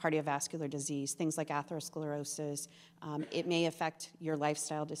cardiovascular disease, things like atherosclerosis. It may affect your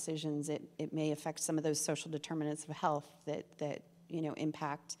lifestyle decisions. It may affect some of those social determinants of health that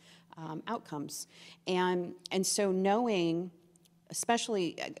impact outcomes. And so knowing,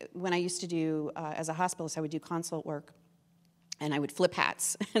 especially when I used to do, as a hospitalist, I would do consult work, and I would flip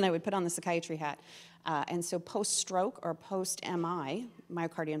hats, and I would put on the psychiatry hat. And so post-stroke or post-MI,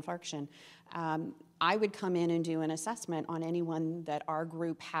 myocardial infarction, I would come in and do an assessment on anyone that our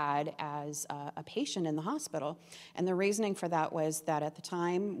group had as a patient in the hospital. And the reasoning for that was that at the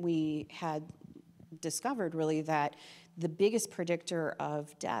time we had discovered really that the biggest predictor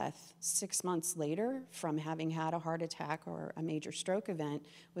of death 6 months later from having had a heart attack or a major stroke event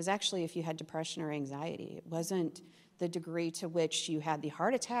was actually if you had depression or anxiety. It wasn't the degree to which you had the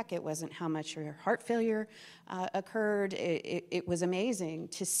heart attack. It wasn't how much your heart failure occurred. It was amazing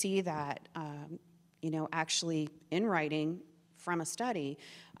to see that actually in writing from a study,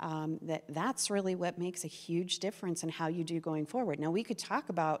 that's really what makes a huge difference in how you do going forward. Now, we could talk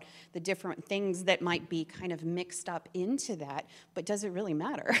about the different things that might be kind of mixed up into that, but does it really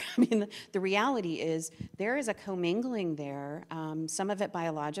matter? I mean, the reality is there is a commingling there, some of it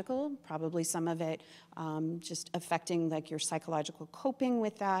biological, probably some of it just affecting like your psychological coping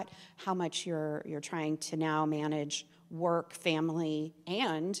with that, how much you're trying to now manage work, family,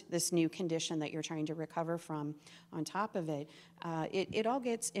 and this new condition that you're trying to recover from on top of it. It all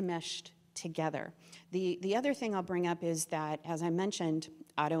gets enmeshed together. The other thing I'll bring up is that, as I mentioned,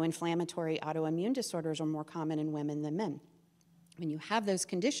 autoinflammatory, autoimmune disorders are more common in women than men. When you have those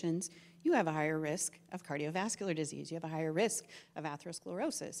conditions, you have a higher risk of cardiovascular disease. You have a higher risk of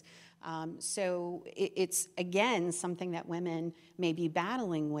atherosclerosis. So it's, again, something that women may be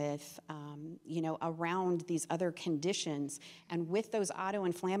battling with, around these other conditions. And with those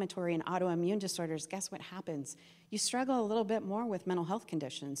autoinflammatory and autoimmune disorders, guess what happens? You struggle a little bit more with mental health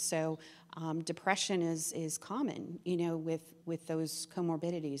conditions. So depression is common, with those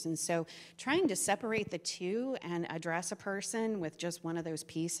comorbidities. And so trying to separate the two and address a person with just one of those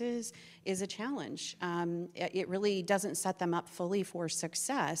pieces is a challenge. It really doesn't set them up fully for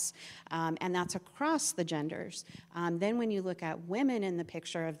success, and that's across the genders. Then when you look at women in the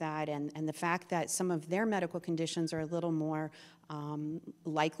picture of that and the fact that some of their medical conditions are a little more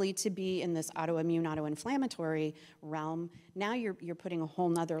likely to be in this autoimmune, autoinflammatory realm, now you're putting a whole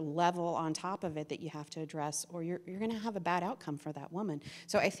nother level on top of it that you have to address, or you're going to have a bad outcome for that woman.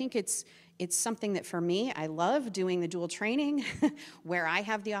 So I think it's something that, for me, I love doing the dual training where I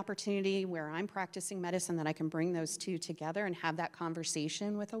have the opportunity, where I'm practicing medicine, that I can bring those two together and have that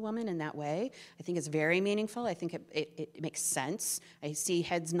conversation with a woman in that way. I think it's very meaningful. I think it makes sense. I see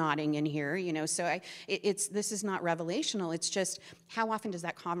heads nodding in here, so this is not revelational. It's just, how often does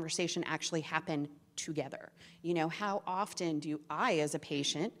that conversation actually happen together? How often do I, as a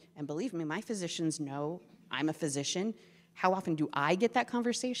patient, and believe me, my physicians know I'm a physician, how often do I get that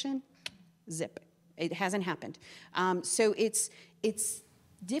conversation? Zip. It hasn't happened. So it's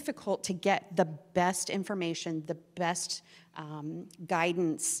difficult to get the best information, the best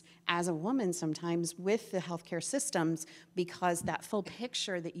guidance as a woman sometimes with the healthcare systems, because that full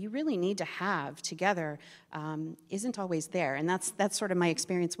picture that you really need to have together isn't always there. And that's sort of my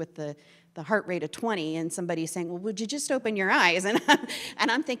experience with the heart rate of 20 and somebody saying, well, would you just open your eyes? And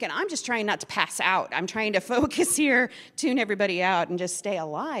I'm thinking, I'm just trying not to pass out. I'm trying to focus here, tune everybody out, and just stay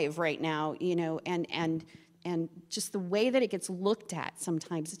alive right now, and just the way that it gets looked at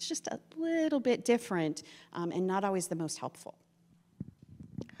sometimes, it's just a little bit different and not always the most helpful.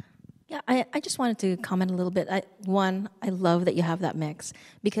 Yeah, I just wanted to comment a little bit. I love that you have that mix,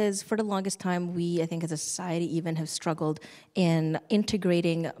 because for the longest time, we, I think as a society even, have struggled in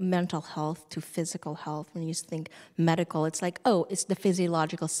integrating mental health to physical health. When you think medical, it's like, oh, it's the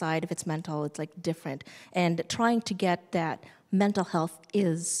physiological side. If it's mental, it's like different. And trying to get that mental health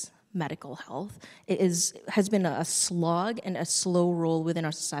is medical health has been a slog and a slow roll within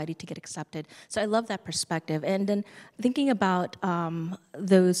our society to get accepted. So I love that perspective. And then thinking about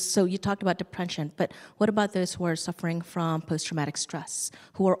those, so you talked about depression, but what about those who are suffering from post-traumatic stress,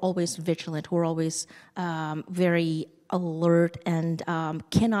 who are always vigilant, who are always very alert and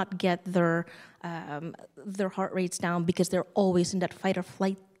cannot get their heart rates down because they're always in that fight or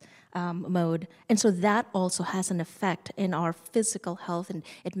flight mode. And so that also has an effect in our physical health, and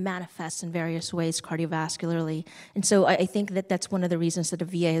it manifests in various ways cardiovascularly. And so I think that that's one of the reasons that the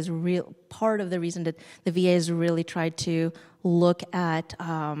VA has part of the reason that the VA has really tried to look at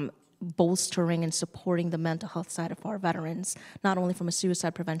bolstering and supporting the mental health side of our veterans, not only from a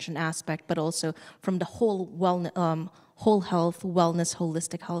suicide prevention aspect, but also from the whole whole health, wellness,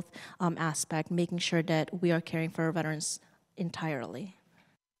 holistic health aspect, making sure that we are caring for our veterans entirely.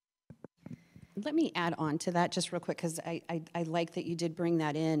 Let me add on to that just real quick, because I like that you did bring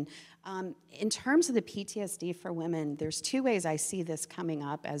that in. In terms of the PTSD for women, there's two ways I see this coming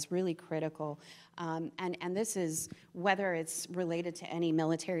up as really critical. And this is whether it's related to any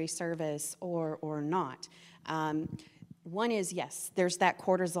military service or not. One is, yes, there's that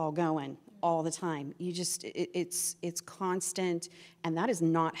cortisol going all the time. It's constant, and that is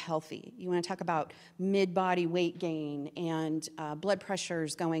not healthy. You want to talk about mid-body weight gain and blood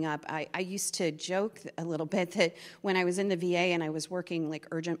pressures going up. I used to joke a little bit that when I was in the VA and I was working like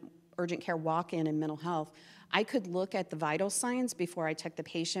urgent care walk-in and mental health, I could look at the vital signs before I took the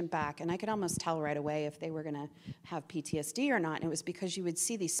patient back, and I could almost tell right away if they were going to have PTSD or not. And it was because you would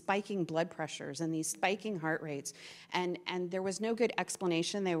see these spiking blood pressures and these spiking heart rates, and there was no good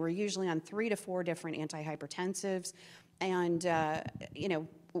explanation. They were usually on 3 to 4 different antihypertensives, and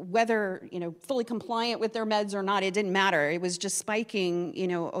whether fully compliant with their meds or not, it didn't matter. It was just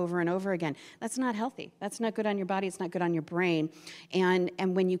spiking over and over again. That's not healthy. That's not good on your body. It's not good on your brain. And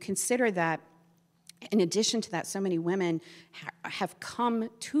when you consider that, in addition to that, so many women have come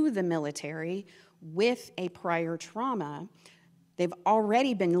to the military with a prior trauma. They've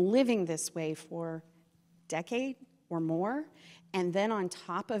already been living this way for a decade or more, and then on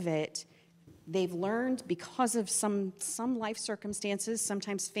top of it, they've learned, because of some life circumstances,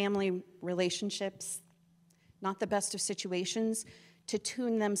 sometimes family relationships, not the best of situations, to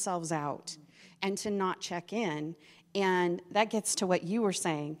tune themselves out and to not check in. And that gets to what you were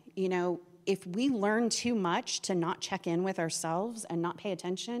saying. If we learn too much to not check in with ourselves and not pay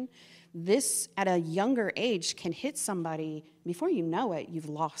attention, this at a younger age can hit somebody. Before you know it, you've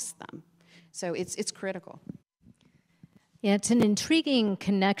lost them. So it's critical. Yeah, it's an intriguing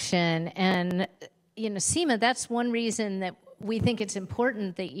connection. And, Seema, that's one reason that we think it's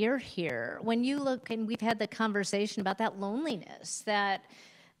important that you're here. When you look, and we've had the conversation about that loneliness that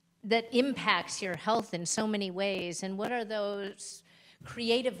impacts your health in so many ways, and what are those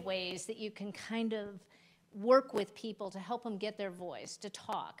creative ways that you can kind of work with people to help them get their voice, to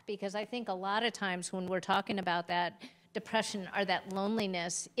talk. Because I think a lot of times when we're talking about that depression or that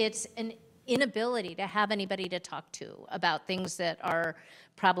loneliness, it's an inability to have anybody to talk to about things that are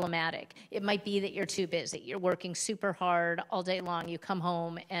problematic. It might be that you're too busy. You're working super hard all day long. You come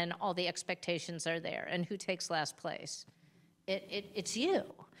home and all the expectations are there. And who takes last place? It's you.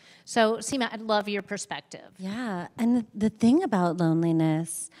 So, Seema, I'd love your perspective. Yeah, and the thing about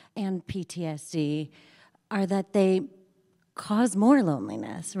loneliness and PTSD are that they cause more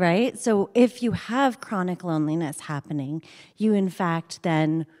loneliness, right? So if you have chronic loneliness happening, you in fact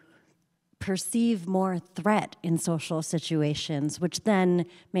then perceive more threat in social situations, which then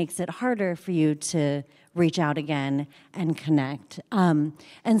makes it harder for you to reach out again and connect. And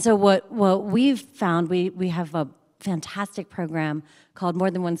so what we've found, we have a fantastic program called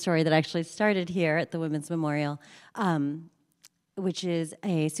More Than One Story that actually started here at the Women's Memorial, which is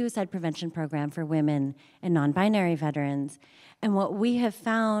a suicide prevention program for women and non-binary veterans. And what we have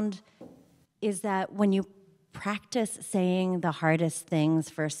found is that when you practice saying the hardest things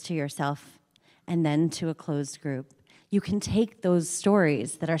first to yourself and then to a closed group, you can take those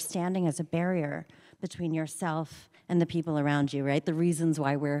stories that are standing as a barrier between yourself and the people around you, right? The reasons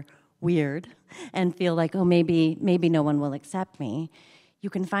why we're weird and feel like, oh, maybe no one will accept me. You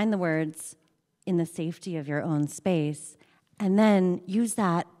can find the words in the safety of your own space and then use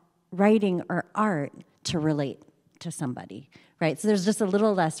that writing or art to relate to somebody, right? So there's just a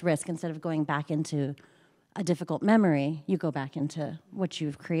little less risk. Instead of going back into a difficult memory, you go back into what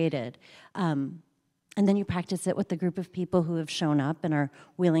you've created. And then you practice it with the group of people who have shown up and are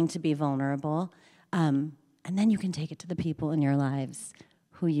willing to be vulnerable. And then you can take it to the people in your lives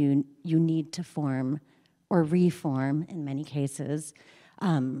who you need to form or reform, in many cases,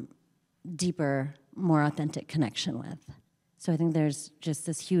 deeper, more authentic connection with. So I think there's just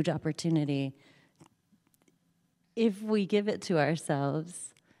this huge opportunity, if we give it to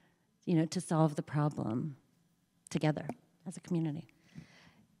ourselves, to solve the problem together as a community.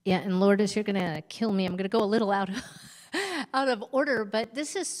 Yeah, and Lourdes, you're going to kill me. I'm going to go a little out of order, but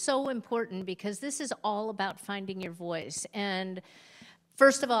this is so important because this is all about finding your voice. And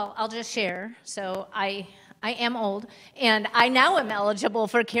first of all, I'll just share. So I am old, and I now am eligible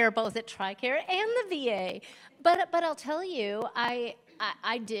for care both at TRICARE and the VA. But I'll tell you, I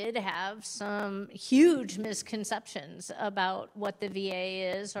did have some huge misconceptions about what the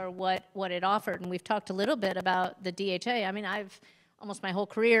VA is or what it offered. And we've talked a little bit about the DHA. I mean, almost my whole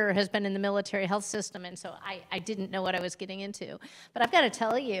career has been in the military health system, and so I didn't know what I was getting into. But I've got to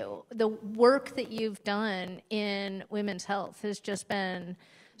tell you, the work that you've done in women's health has just been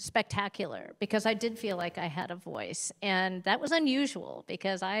spectacular, because I did feel like I had a voice. And that was unusual,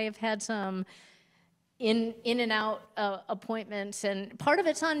 because I have had some in and out appointments, and part of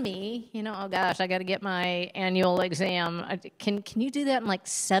it's on me. Oh gosh, I got to get my annual exam. Can you do that in like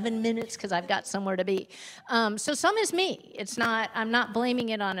 7 minutes, because I've got somewhere to be? So some is me. I'm not blaming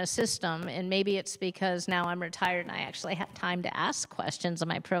it on a system, and maybe it's because now I'm retired and I actually have time to ask questions of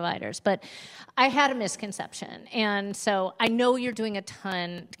my providers. But I had a misconception, and so I know you're doing a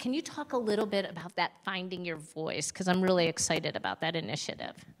ton. Can you talk a little bit about that, finding your voice? Because I'm really excited about that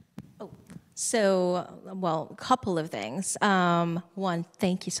initiative. So, well, a couple of things. One,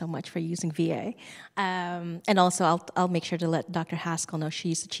 thank you so much for using VA. And also, I'll make sure to let Dr. Haskell know,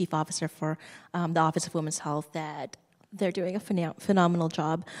 she's the chief officer for the Office of Women's Health, that they're doing a phenomenal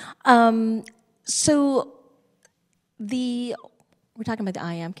job. So, we're talking about the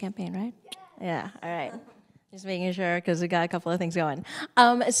I Am campaign, right? Yeah, all right. Just making sure, because we got a couple of things going.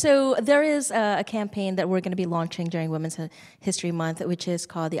 So there is a campaign that we're going to be launching during Women's History Month, which is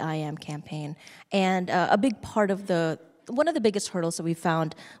called the I Am campaign. And a big part of one of the biggest hurdles that we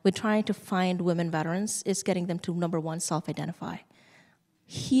found with trying to find women veterans is getting them to, number one, self-identify.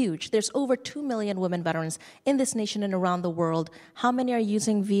 Huge. There's over 2 million women veterans in this nation and around the world. How many are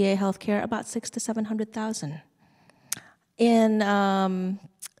using VA healthcare? About 600,000 to 700,000.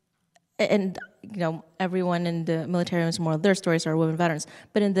 And everyone in the military and more, their stories are women veterans.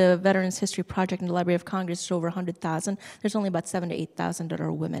 But in the Veterans History Project in the Library of Congress, it's over 100,000. There's only about 7,000 to 8,000 that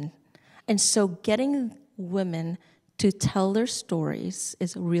are women. And so getting women to tell their stories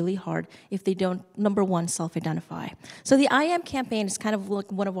is really hard if they don't, number one, self-identify. So the I Am campaign is kind of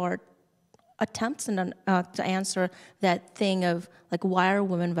like one of our attempts to answer that thing of, like, why are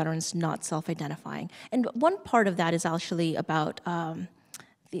women veterans not self-identifying? And one part of that is actually about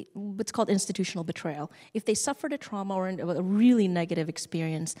what's called institutional betrayal. If they suffered a trauma or a really negative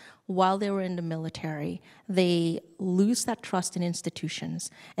experience while they were in the military, they lose that trust in institutions.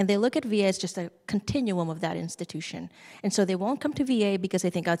 And they look at VA as just a continuum of that institution. And so they won't come to VA because they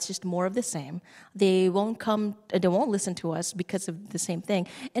think, oh, it's just more of the same. They won't listen to us because of the same thing.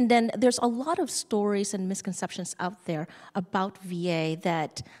 And then there's a lot of stories and misconceptions out there about VA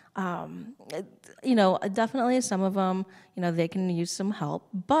that Definitely some of them, they can use some help,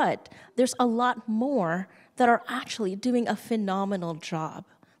 but there's a lot more that are actually doing a phenomenal job.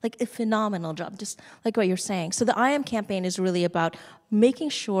 Like a phenomenal job, just like what you're saying. So the I Am campaign is really about making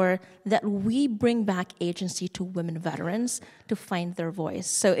sure that we bring back agency to women veterans to find their voice.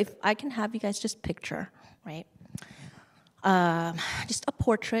 So if I can have you guys just picture, right? Just a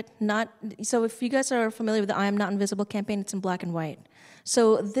portrait, so if you guys are familiar with the I Am Not Invisible campaign, it's in black and white.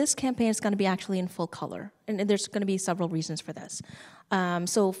 So this campaign is going to be actually in full color, and there's going to be several reasons for this.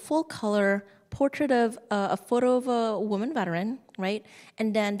 So full color portrait of a photo of a woman veteran, right?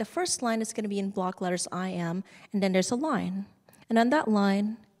 And then the first line is going to be in block letters, I am, and then there's a line. And on that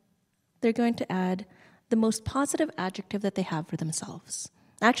line, they're going to add the most positive adjective that they have for themselves.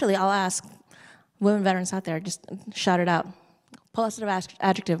 Actually, I'll ask women veterans out there, just shout it out. Positive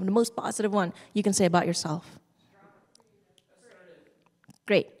adjective, the most positive one you can say about yourself.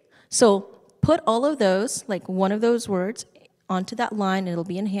 Great. So put all of those, like one of those words, onto that line. It'll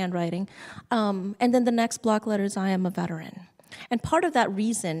be in handwriting. And then the next block letter is I am a veteran. And part of that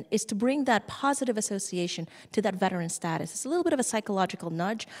reason is to bring that positive association to that veteran status. It's a little bit of a psychological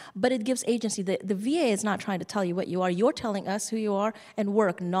nudge, but it gives agency. The VA is not trying to tell you what you are. You're telling us who you are, and we're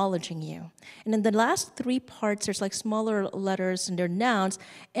acknowledging you. And in the last three parts, there's like smaller letters, and they're nouns,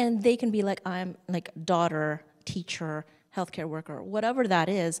 and they can be like, I'm like daughter, teacher, healthcare worker, whatever that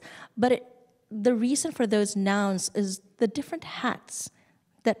is. But the reason for those nouns is the different hats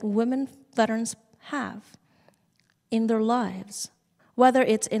that women veterans have in their lives, whether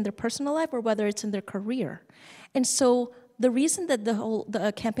it's in their personal life or whether it's in their career. And so the reason that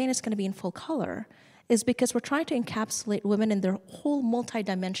the campaign is going to be in full color is because we're trying to encapsulate women in their whole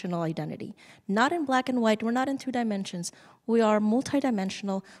multidimensional identity. Not in black and white, we're not in two dimensions. We are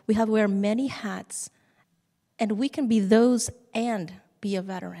multidimensional, we wear many hats, and we can be those and be a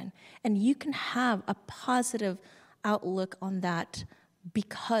veteran. And you can have a positive outlook on that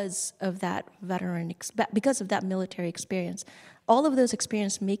because of that because of that military experience. All of those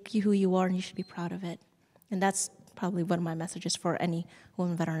experiences make you who you are, and you should be proud of it. And that's probably one of my messages for any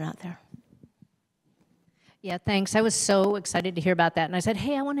woman veteran out there. Yeah, thanks. I was so excited to hear about that, and I said,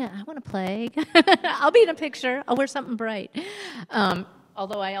 "Hey, I want to play. I'll be in a picture. I'll wear something bright."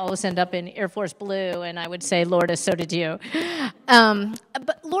 Although I always end up in Air Force blue, and I would say, Lourdes, so did you.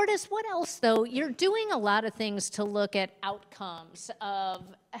 But Lourdes, what else, though? You're doing a lot of things to look at outcomes,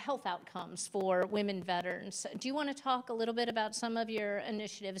 health outcomes for women veterans. Do you want to talk a little bit about some of your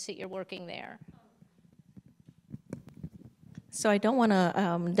initiatives that you're working there? So I don't want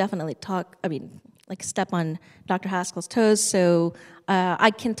to definitely step on Dr. Haskell's toes, so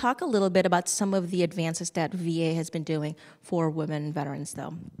I can talk a little bit about some of the advances that VA has been doing for women veterans,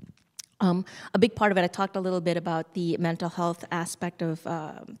 though. A big part of it, I talked a little bit about the mental health aspect of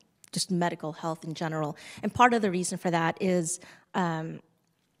just medical health in general, and part of the reason for that is I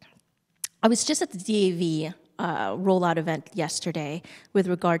was just at the DAV rollout event yesterday with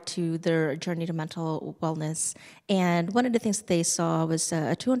regard to their journey to mental wellness. And one of the things that they saw was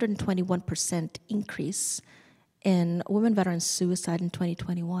a 221% increase in women veterans suicide in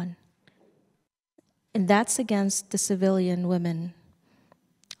 2021. And that's against the civilian women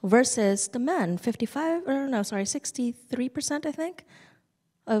versus the men, 63%, I think,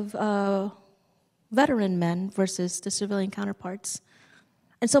 of veteran men versus the civilian counterparts.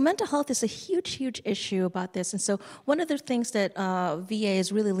 And so mental health is a huge, huge issue about this. And so one of the things that VA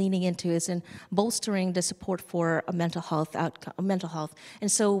is really leaning into is in bolstering the support for a mental health.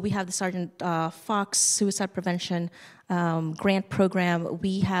 And so we have the Sergeant Fox Suicide Prevention Grant Program.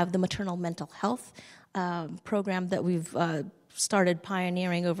 We have the Maternal Mental Health program that we've started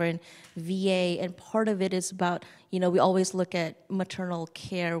pioneering over in VA. And part of it is about, we always look at maternal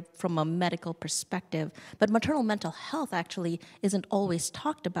care from a medical perspective, but maternal mental health actually isn't always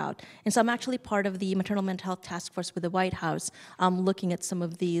talked about. And so I'm actually part of the Maternal Mental Health Task Force with the White House, looking at some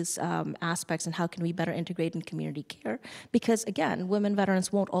of these aspects and how can we better integrate in community care. Because again, women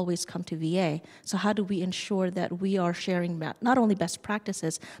veterans won't always come to VA. So how do we ensure that we are sharing not only best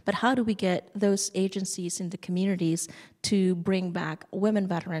practices, but how do we get those agencies in the communities to bring back women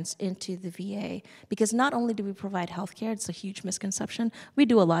veterans into the VA? Because not only do we provide healthcare, it's a huge misconception, we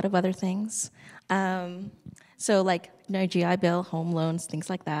do a lot of other things. So like GI Bill, home loans, things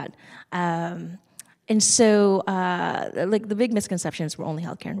like that. And so like the big misconception is we're only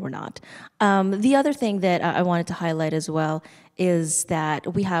healthcare, and we're not. The other thing that I wanted to highlight as well is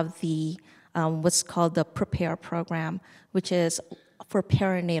that we have the what's called the Prepare program, which is for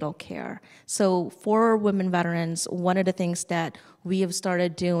perinatal care. So for women veterans, one of the things that we have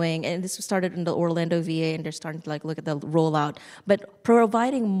started doing, and this started in the Orlando VA, and they're starting to like look at the rollout, but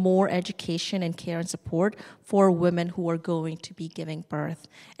providing more education and care and support for women who are going to be giving birth.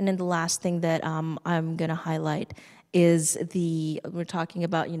 And then the last thing that I'm going to highlight is we're talking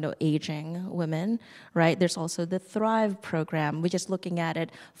about, aging women, right? There's also the Thrive program. We're just looking at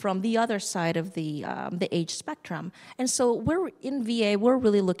it from the other side of the age spectrum. And so we're in VA, we're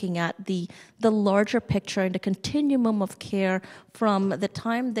really looking at the larger picture and the continuum of care from the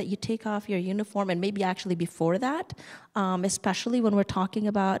time that you take off your uniform and maybe actually before that, especially when we're talking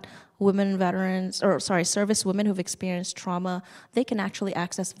about service women who've experienced trauma. They can actually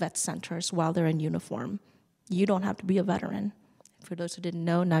access vet centers while they're in uniform. You don't have to be a veteran. For those who didn't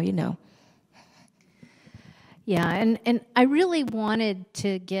know, now you know. Yeah, and I really wanted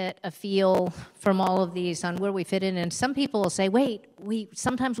to get a feel from all of these on where we fit in. And some people will say, wait,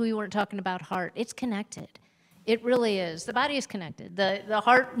 sometimes we weren't talking about heart. It's connected. It really is. The body is connected. The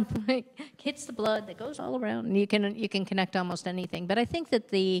heart hits the blood that goes all around, and you can connect almost anything. But I think that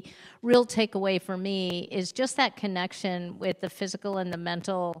the real takeaway for me is just that connection with the physical and the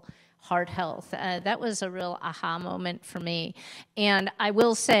mental heart health. That was a real aha moment for me. And I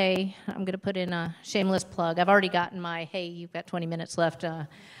will say, I'm going to put in a shameless plug. I've already gotten my, hey, you've got 20 minutes left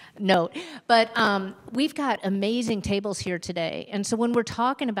note. But we've got amazing tables here today. And so when we're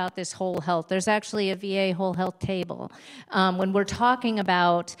talking about this whole health, there's actually a VA whole health table. When we're talking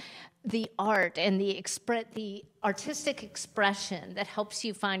about the art and the artistic expression that helps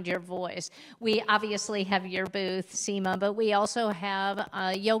you find your voice. We obviously have your booth, Seema, but we also have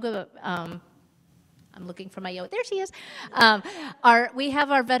yoga. I'm looking for my yoga. There she is. We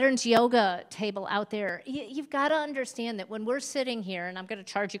have our veterans yoga table out there. You've got to understand that when we're sitting here, and I'm going to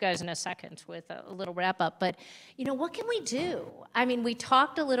charge you guys in a second with a little wrap up, but what can we do? I mean, we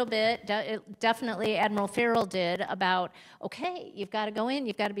talked a little bit, definitely Admiral Farrell did, about, okay, you've got to go in,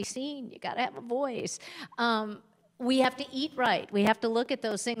 you've got to be seen, you've got to have a voice. We have to eat right. We have to look at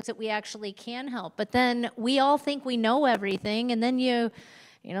those things that we actually can help. But then we all think we know everything, and then they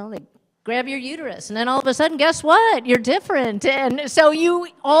grab your uterus, and then all of a sudden, guess what? You're different. And so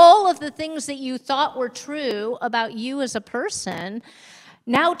all of the things that you thought were true about you as a person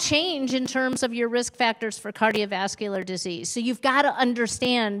now change in terms of your risk factors for cardiovascular disease. So you've got to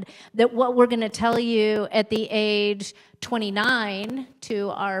understand that what we're going to tell you at the age 29 to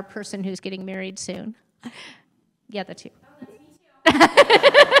our person who's getting married soon. Yeah, that's you.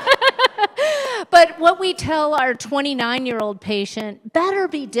 But what we tell our 29-year-old patient better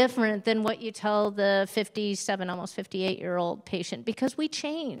be different than what you tell the 57, almost 58-year-old patient, because we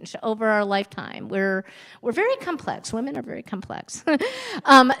change over our lifetime. We're very complex. Women are very complex.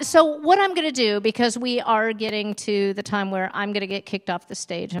 So what I'm going to do, because we are getting to the time where I'm going to get kicked off the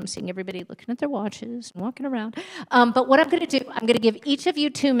stage. I'm seeing everybody looking at their watches and walking around. But what I'm going to do, I'm going to give each of you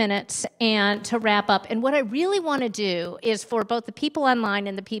 2 minutes and to wrap up. And what I really want to do is for both the people online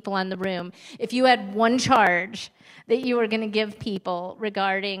and the people in the room, if you had one charge that you were going to give people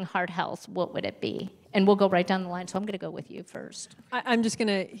regarding heart health, what would it be? And we'll go right down the line, so I'm going to go with you first. I'm just going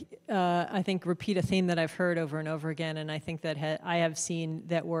to, I think, repeat a theme that I've heard over and over again, and I think that I have seen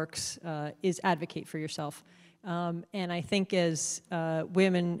that works, is advocate for yourself. And I think as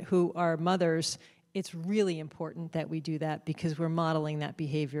women who are mothers, it's really important that we do that because we're modeling that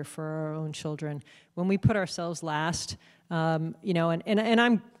behavior for our own children. When we put ourselves last, and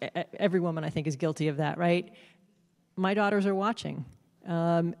every woman I think is guilty of that, right? My daughters are watching,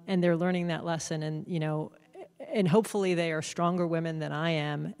 and they're learning that lesson, and hopefully they are stronger women than I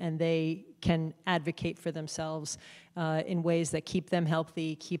am, and they can advocate for themselves in ways that keep them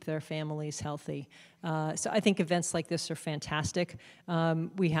healthy, keep their families healthy. So I think events like this are fantastic.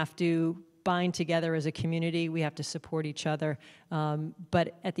 We have to bind together as a community. We have to support each other.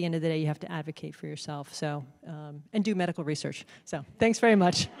 But at the end of the day, you have to advocate for yourself. So, and do medical research. So thanks very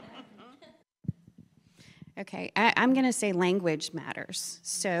much. Okay, I'm going to say language matters.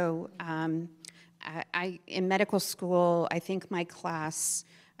 So in medical school, I think my class,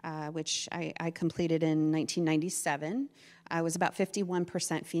 which I completed in 1997, was about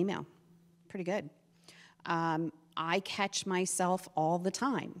 51% female. Pretty good. I catch myself all the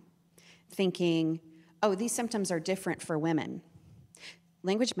time thinking, oh, these symptoms are different for women.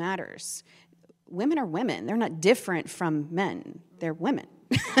 Language matters. Women are women. They're not different from men. They're women.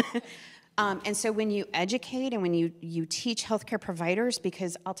 And so when you educate and when you teach healthcare providers,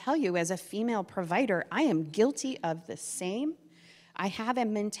 because I'll tell you, as a female provider, I am guilty of the same. I have a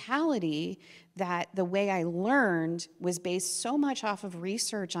mentality that the way I learned was based so much off of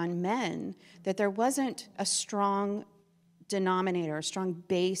research on men that there wasn't a strong denominator, a strong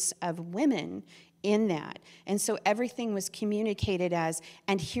base of women in that. And so everything was communicated as,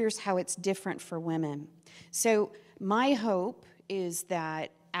 and here's how it's different for women. So my hope is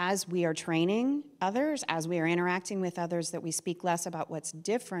that as we are training others, as we are interacting with others, that we speak less about what's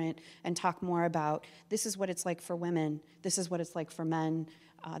different and talk more about, this is what it's like for women, this is what it's like for men,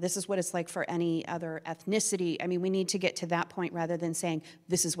 this is what it's like for any other ethnicity. I mean, we need to get to that point rather than saying,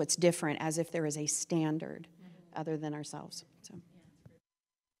 this is what's different, as if there is a standard other than ourselves. So.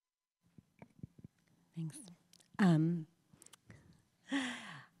 Thanks.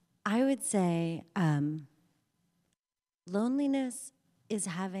 I would say loneliness is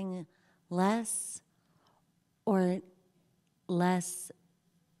having less or less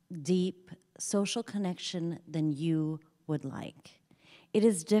deep social connection than you would like. It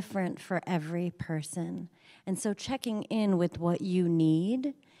is different for every person. And so checking in with what you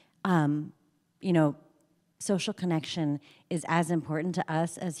need, social connection is as important to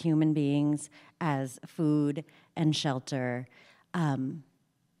us as human beings as food and shelter.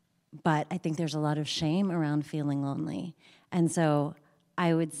 But I think there's a lot of shame around feeling lonely. And so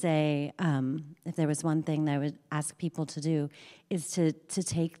I would say, if there was one thing that I would ask people to do, is to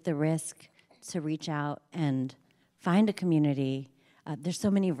take the risk to reach out and find a community. There's so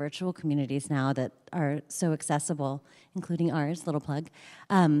many virtual communities now that are so accessible, including ours, little plug.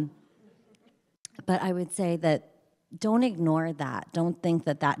 But I would say that don't ignore that. Don't think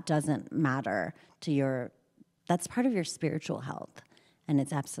that that doesn't matter to that's part of your spiritual health, and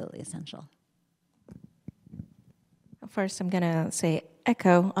it's absolutely essential. First, I'm going to say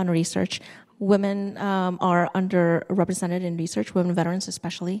echo on research. Women are underrepresented in research, women veterans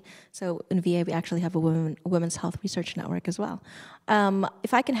especially. So in VA, we actually have a women's health research network as well.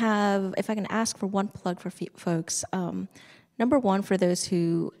 If I can ask for one plug for folks, number one, for those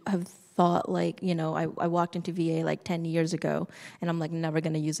who have thought I walked into VA like 10 years ago and I'm like never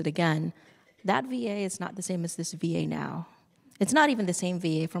going to use it again. That VA is not the same as this VA now. It's not even the same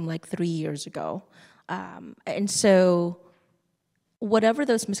VA from like 3 years ago. And so whatever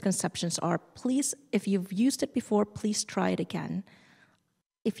those misconceptions are, please, if you've used it before, please try it again.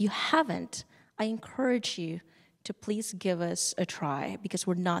 If you haven't, I encourage you to please give us a try because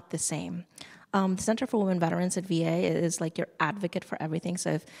we're not the same. The Center for Women Veterans at VA is like your advocate for everything.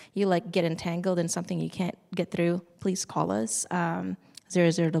 So if you get entangled in something you can't get through, please call us,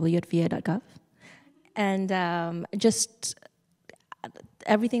 00w@va.gov. And just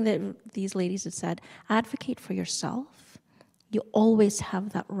everything that these ladies have said, advocate for yourself. You always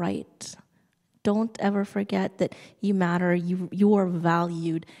have that right. Don't ever forget that you matter, you are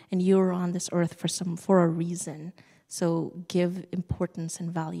valued, and you are on this earth for a reason. So give importance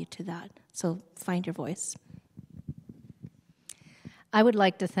and value to that. So find your voice. I would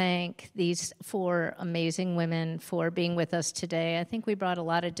like to thank these 4 amazing women for being with us today. I think we brought a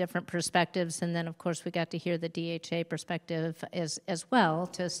lot of different perspectives, and then, of course, we got to hear the DHA perspective as well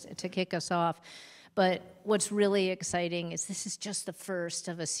to kick us off. But what's really exciting is this is just the first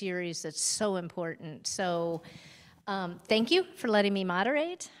of a series that's so important. So thank you for letting me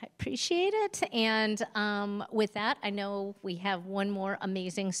moderate. I appreciate it. And with that, I know we have one more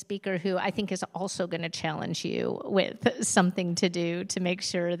amazing speaker who I think is also going to challenge you with something to do to make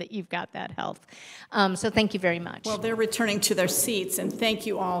sure that you've got that health. So thank you very much. Well, they're returning to their seats, and thank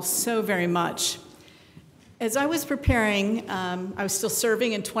you all so very much. As I was preparing, I was still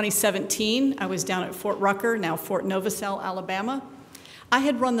serving in 2017. I was down at Fort Rucker, now Fort Novosel, Alabama. I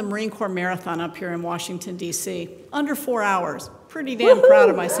had run the Marine Corps Marathon up here in Washington, D.C., under 4 hours. Pretty damn proud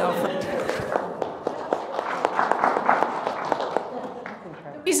of myself.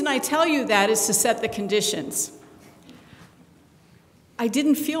 The reason I tell you that is to set the conditions. I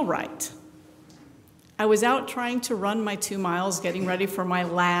didn't feel right. I was out trying to run my 2 miles, getting ready for my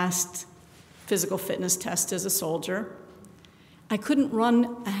last physical fitness test as a soldier. I couldn't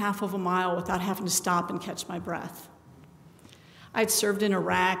run a half of a mile without having to stop and catch my breath. I'd served in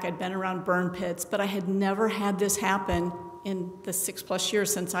Iraq, I'd been around burn pits, but I had never had this happen in the 6+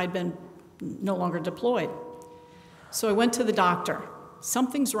 years since I'd been no longer deployed. So I went to the doctor.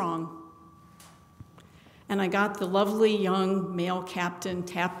 Something's wrong. And I got the lovely young male captain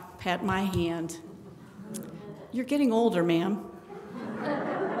pat my hand. You're getting older, ma'am.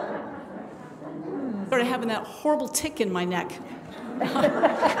 Started having that horrible tick in my neck.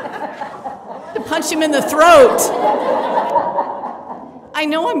 To punch him in the throat. I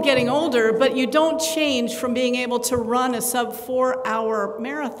know I'm getting older, but you don't change from being able to run a sub-4 hour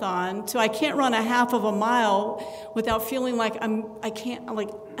marathon to I can't run a half of a mile without feeling like like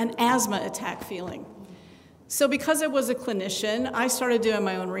an asthma attack feeling. So because I was a clinician, I started doing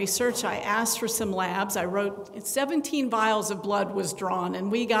my own research. I asked for some labs. I wrote 17 vials of blood was drawn, and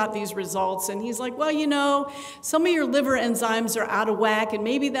we got these results. And he's like, well, you know, some of your liver enzymes are out of whack, and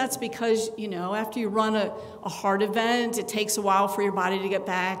maybe that's because, you know, after you run a heart event, it takes a while for your body to get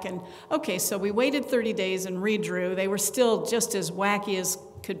back. And okay, so we waited 30 days and redrew. They were still just as wacky as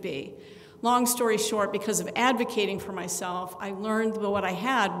could be. Long story short, because of advocating for myself, I learned that what I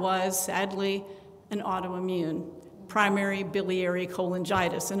had was, sadly, an autoimmune, primary biliary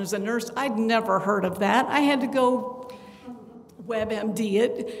cholangitis. And as a nurse, I'd never heard of that. I had to go WebMD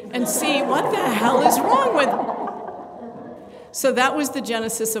it and see what the hell is wrong with it. So that was the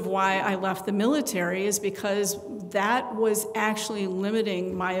genesis of why I left the military, is because that was actually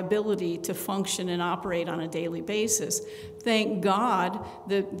limiting my ability to function and operate on a daily basis. Thank God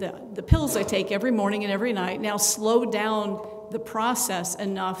the pills I take every morning and every night now slow down the process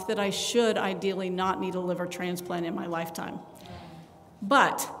enough that I should ideally not need a liver transplant in my lifetime.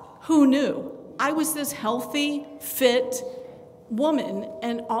 But who knew? I was this healthy, fit woman,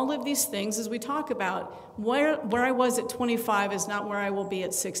 and all of these things, as we talk about, where I was at 25 is not where I will be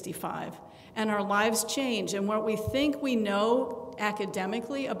at 65. And our lives change, and what we think we know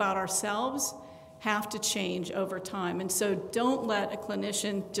academically about ourselves have to change over time. And so don't let a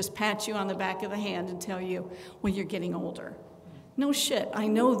clinician just pat you on the back of the hand and tell you, well, you're getting older. No shit, I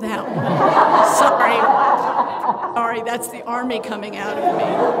know that one. Sorry, that's the Army coming out of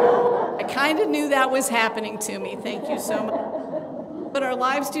me. I kind of knew that was happening to me. Thank you so much. But our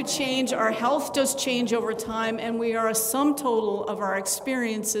lives do change, our health does change over time, and we are a sum total of our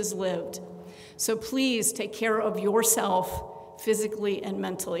experiences lived. So please take care of yourself physically and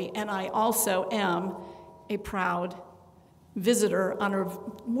mentally. And I also am a proud visitor on a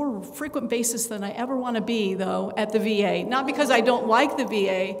more frequent basis than I ever want to be, though, at the VA. Not because I don't like the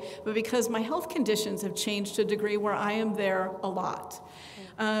VA, but because my health conditions have changed to a degree where I am there a lot.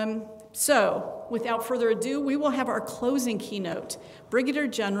 So, without further ado, we will have our closing keynote. Brigadier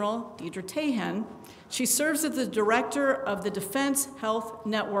General Deidre Tahan. She serves as the Director of the Defense Health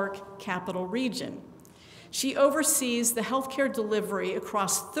Network Capital Region. She oversees the healthcare delivery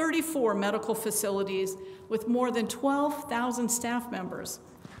across 34 medical facilities with more than 12,000 staff members.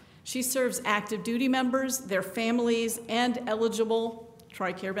 She serves active duty members, their families, and eligible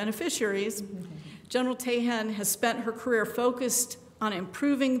TRICARE beneficiaries. General Tahan has spent her career focused on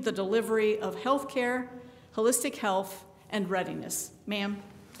improving the delivery of healthcare, holistic health, and readiness. Ma'am,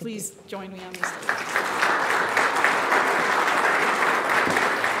 please join me on this stage.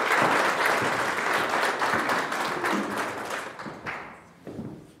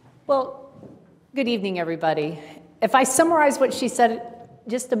 Well, good evening, everybody. If I summarize what she said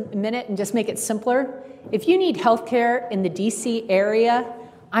just a minute and just make it simpler, if you need health care in the DC area,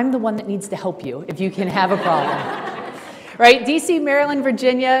 I'm the one that needs to help you if you can have a problem. Right? DC, Maryland,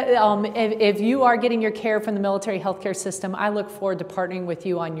 Virginia, if you are getting your care from the military healthcare system, I look forward to partnering with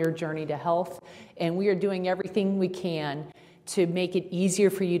you on your journey to health. And we are doing everything we can to make it easier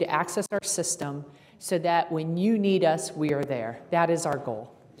for you to access our system so that when you need us, we are there. That is our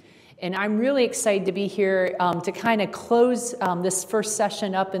goal. And I'm really excited to be here to kind of close this first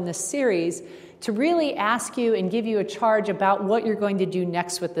session up in this series to really ask you and give you a charge about what you're going to do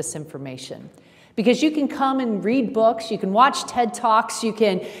next with this information. Because you can come and read books, you can watch TED Talks, you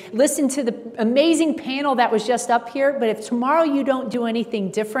can listen to the amazing panel that was just up here, but if tomorrow you don't do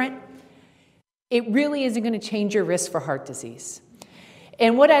anything different, it really isn't going to change your risk for heart disease.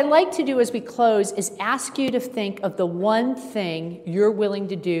 And what I'd like to do as we close is ask you to think of the one thing you're willing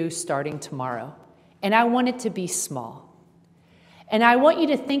to do starting tomorrow. And I want it to be small. And I want you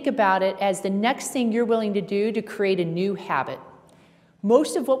to think about it as the next thing you're willing to do to create a new habit.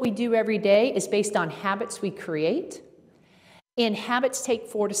 Most of what we do every day is based on habits we create, and habits take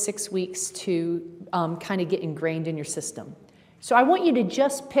 4 to 6 weeks to kind of get ingrained in your system. So I want you to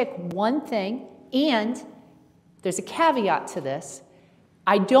just pick one thing, and there's a caveat to this.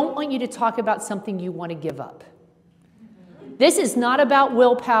 I don't want you to talk about something you want to give up. This is not about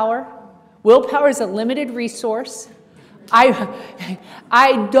willpower. Willpower is a limited resource.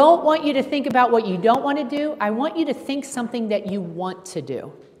 I don't want you to think about what you don't want to do. I want you to think something that you want to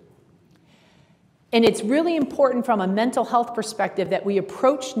do. And it's really important from a mental health perspective that we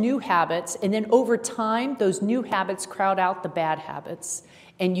approach new habits, and then over time, those new habits crowd out the bad habits.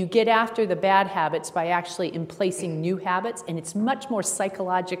 And you get after the bad habits by actually emplacing new habits, and it's much more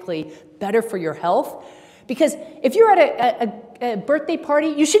psychologically better for your health. Because if you're at a birthday party,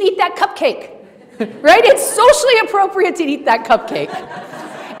 you should eat that cupcake. Right? It's socially appropriate to eat that cupcake.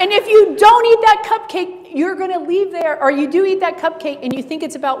 And if you don't eat that cupcake, you're going to leave there, or you do eat that cupcake and you think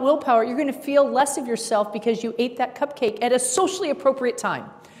it's about willpower, you're going to feel less of yourself because you ate that cupcake at a socially appropriate time.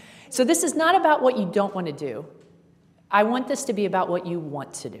 So this is not about what you don't want to do. I want this to be about what you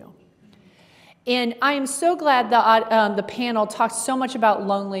want to do. And I am so glad that the panel talked so much about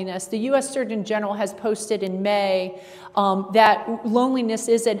loneliness. The U.S. Surgeon General has posted in May that loneliness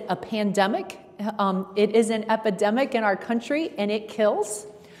isn't a pandemic. It is an epidemic in our country, and it kills.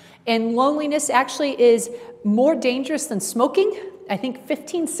 And loneliness actually is more dangerous than smoking. I think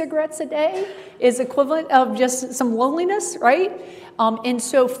 15 cigarettes a day is equivalent of just some loneliness, right? And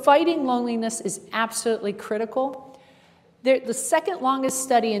so fighting loneliness is absolutely critical. The second longest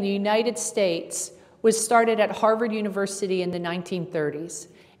study in the United States was started at Harvard University in the 1930s.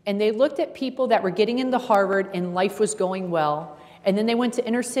 And they looked at people that were getting into Harvard and life was going well. And then they went to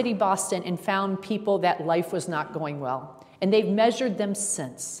inner city Boston and found people that life was not going well. And they've measured them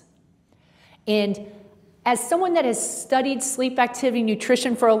since. And as someone that has studied sleep activity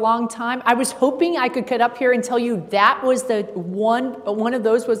nutrition for a long time, I was hoping I could get up here and tell you that was the one of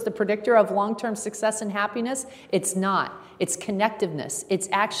those was the predictor of long-term success and happiness. It's not. It's connectiveness. It's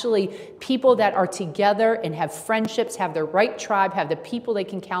actually people that are together and have friendships, have the right tribe, have the people they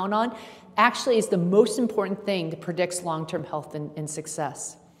can count on, actually is the most important thing that predicts long-term health and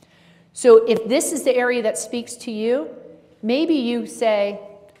success. So if this is the area that speaks to you, maybe you say,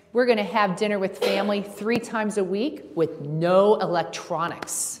 we're going to have dinner with family 3 times a week with no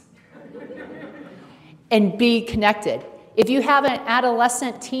electronics and be connected. If you have an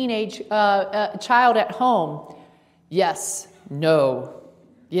adolescent, teenage child at home, yes, no,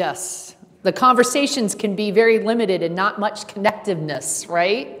 yes. The conversations can be very limited and not much connectiveness,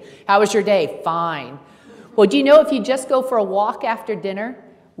 right? How was your day? Fine. Well, do you know if you just go for a walk after dinner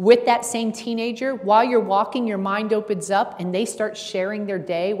with that same teenager, while you're walking, your mind opens up and they start sharing their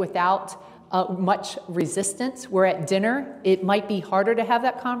day without much resistance, where at dinner, it might be harder to have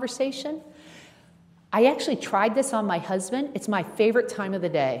that conversation? I actually tried this on my husband. It's my favorite time of the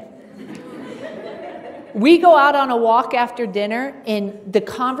day. We go out on a walk after dinner, and the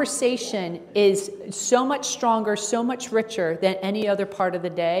conversation is so much stronger, so much richer than any other part of the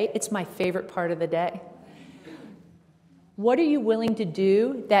day. It's my favorite part of the day. What are you willing to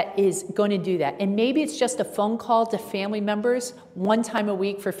do that is going to do that? And maybe it's just a phone call to family members 1 time a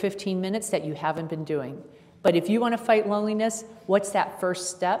week for 15 minutes that you haven't been doing. But if you want to fight loneliness, what's that first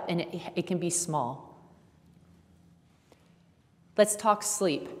step? And it can be small. Let's talk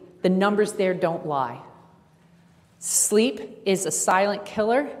sleep. The numbers there don't lie. Sleep is a silent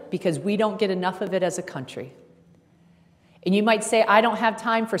killer because we don't get enough of it as a country. And you might say, I don't have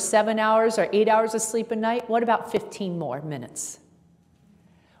time for 7 hours or 8 hours of sleep a night. What about 15 more minutes?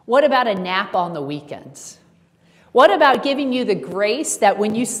 What about a nap on the weekends? What about giving you the grace that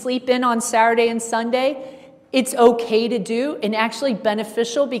when you sleep in on Saturday and Sunday, it's okay to do and actually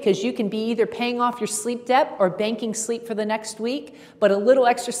beneficial because you can be either paying off your sleep debt or banking sleep for the next week, but a little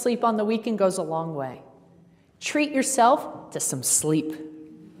extra sleep on the weekend goes a long way. Treat yourself to some sleep.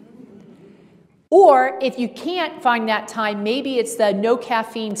 Or if you can't find that time, maybe it's the no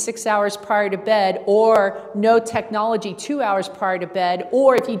caffeine 6 hours prior to bed, or no technology 2 hours prior to bed,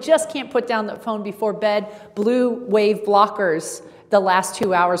 or if you just can't put down the phone before bed, blue wave blockers the last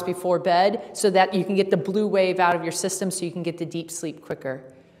 2 hours before bed so that you can get the blue wave out of your system so you can get to deep sleep quicker.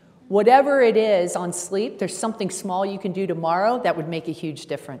 Whatever it is on sleep, there's something small you can do tomorrow that would make a huge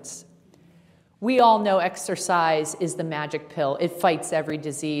difference. We all know exercise is the magic pill. It fights every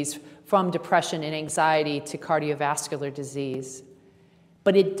disease, from depression and anxiety to cardiovascular disease.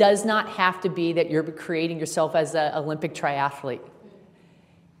 But it does not have to be that you're creating yourself as an Olympic triathlete.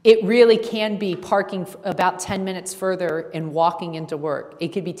 It really can be parking about 10 minutes further and walking into work.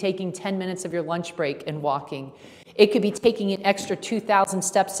 It could be taking 10 minutes of your lunch break and walking. It could be taking an extra 2,000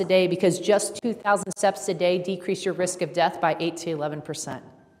 steps a day, because just 2,000 steps a day decrease your risk of death by 8 to 11%.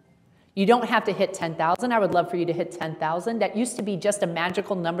 You don't have to hit 10,000. I would love for you to hit 10,000. That used to be just a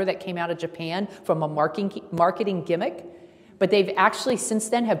magical number that came out of Japan from a marketing gimmick. But they've actually since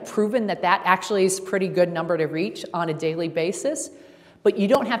then have proven that that actually is a pretty good number to reach on a daily basis. But you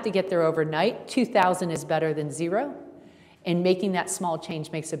don't have to get there overnight. 2,000 is better than 0. And making that small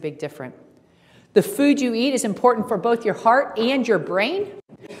change makes a big difference. The food you eat is important for both your heart and your brain.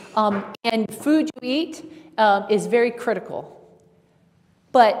 And food you eat is very critical.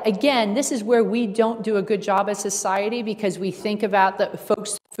 But again, this is where we don't do a good job as society, because we think about the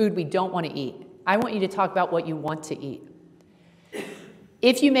folks' food we don't want to eat. I want you to talk about what you want to eat.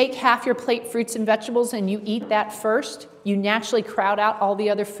 If you make half your plate fruits and vegetables and you eat that first, you naturally crowd out all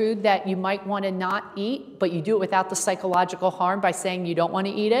the other food that you might want to not eat, but you do it without the psychological harm by saying you don't want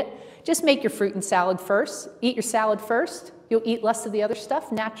to eat it. Just make your fruit and salad first. Eat your salad first. You'll eat less of the other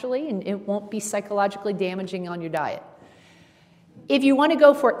stuff naturally, and it won't be psychologically damaging on your diet. If you want to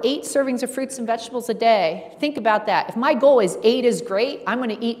go for 8 servings of fruits and vegetables a day, think about that. If my goal is 8 is great, I'm going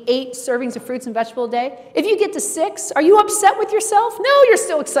to eat 8 servings of fruits and vegetables a day. If you get to 6, are you upset with yourself? No, you're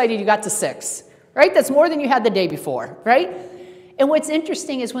still excited you got to 6, right? That's more than you had the day before, right? And what's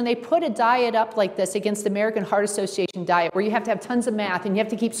interesting is when they put a diet up like this against the American Heart Association diet, where you have to have tons of math and you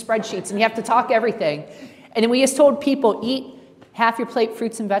have to keep spreadsheets and you have to talk everything, and then we just told people eat half your plate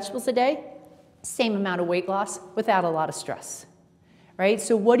fruits and vegetables a day, same amount of weight loss without a lot of stress. Right?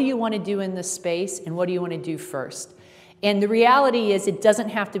 So what do you want to do in this space, and what do you want to do first? And the reality is it doesn't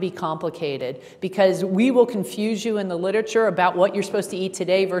have to be complicated, because we will confuse you in the literature about what you're supposed to eat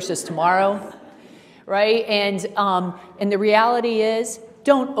today versus tomorrow, right? And the reality is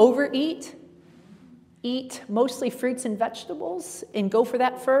don't overeat. Eat mostly fruits and vegetables and go for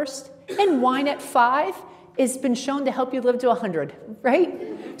that first. And wine at 5 has been shown to help you live to 100,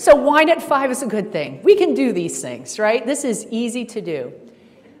 right? So wine at 5 is a good thing. We can do these things, right? This is easy to do.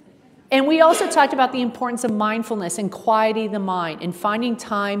 And we also talked about the importance of mindfulness and quieting the mind and finding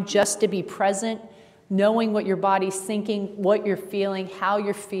time just to be present, knowing what your body's thinking, what you're feeling, how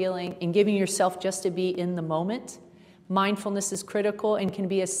you're feeling, and giving yourself just to be in the moment. Mindfulness is critical and can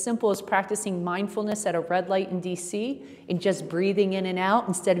be as simple as practicing mindfulness at a red light in DC and just breathing in and out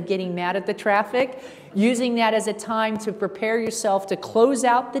instead of getting mad at the traffic. Using that as a time to prepare yourself to close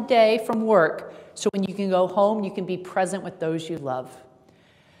out the day from work so when you can go home, you can be present with those you love.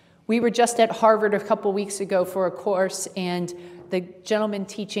 We were just at Harvard a couple weeks ago for a course, and the gentleman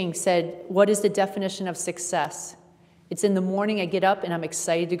teaching said, what is the definition of success? It's in the morning I get up and I'm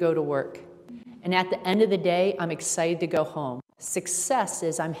excited to go to work. And at the end of the day, I'm excited to go home. Success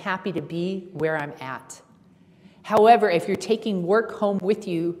is I'm happy to be where I'm at. However, if you're taking work home with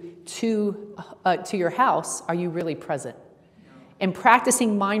you to your house, are you really present? And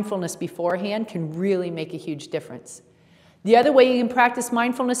practicing mindfulness beforehand can really make a huge difference. The other way you can practice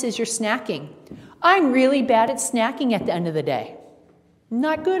mindfulness is your snacking. I'm really bad at snacking at the end of the day.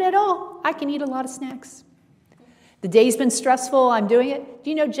 Not good at all. I can eat a lot of snacks. The day's been stressful, I'm doing it.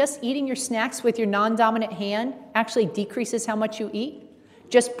 Do you know just eating your snacks with your non-dominant hand actually decreases how much you eat?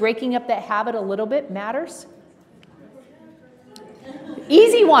 Just breaking up that habit a little bit matters.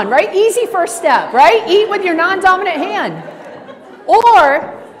 Easy one, right? Easy first step, right? Eat with your non-dominant hand.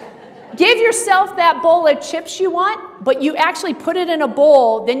 Or give yourself that bowl of chips you want, but you actually put it in a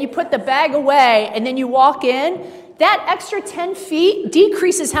bowl, then you put the bag away, and then you walk in. That extra 10 feet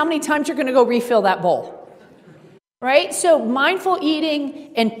decreases how many times you're going to go refill that bowl. Right? So mindful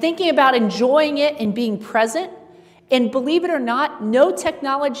eating and thinking about enjoying it and being present. And believe it or not, no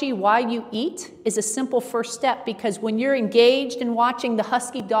technology while you eat is a simple first step, because when you're engaged in watching the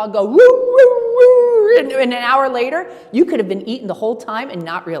husky dog go woo, woo, woo, and an hour later, you could have been eating the whole time and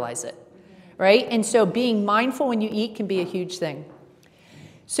not realize it. Right? And so being mindful when you eat can be a huge thing.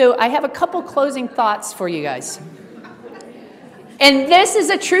 So I have a couple closing thoughts for you guys. And this is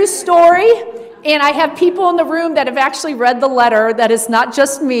a true story. And I have people in the room that have actually read the letter. That is not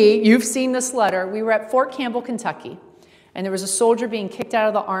just me. You've seen this letter. We were at Fort Campbell, Kentucky, and there was a soldier being kicked out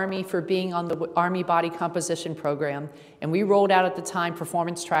of the Army for being on the Army Body Composition Program. And we rolled out at the time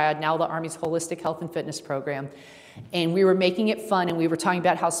Performance Triad, now the Army's Holistic Health and Fitness Program. And we were making it fun, and we were talking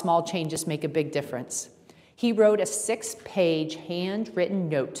about how small changes make a big difference. He wrote a 6-page handwritten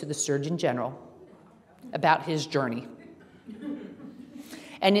note to the Surgeon General about his journey.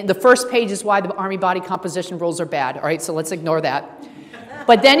 And the first page is why the Army body composition rules are bad. All right, so let's ignore that.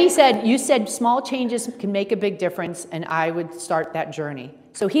 But then he said, you said small changes can make a big difference, and I would start that journey.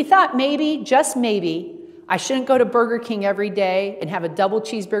 So he thought maybe, just maybe, I shouldn't go to Burger King every day and have a double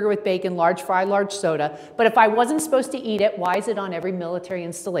cheeseburger with bacon, large fry, large soda. But if I wasn't supposed to eat it, why is it on every military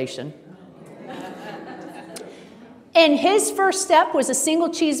installation? And his first step was a single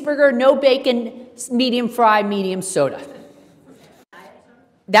cheeseburger, no bacon, medium fry, medium soda.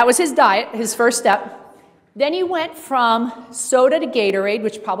 That was his diet, his first step. Then he went from soda to Gatorade,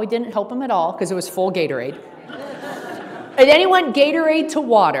 which probably didn't help him at all because it was full Gatorade. And then he went Gatorade to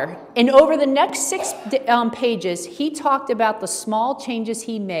water. And over the next 6 pages, he talked about the small changes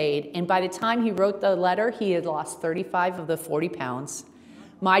he made. And by the time he wrote the letter, he had lost 35 of the 40 pounds.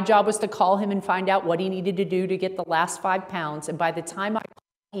 My job was to call him and find out what he needed to do to get the last 5 pounds. And by the time I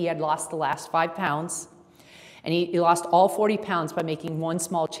called him, he had lost the last 5 pounds. And he lost all 40 pounds by making one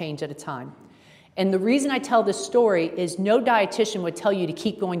small change at a time. And the reason I tell this story is no dietitian would tell you to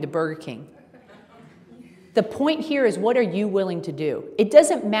keep going to Burger King. The point here is, what are you willing to do? It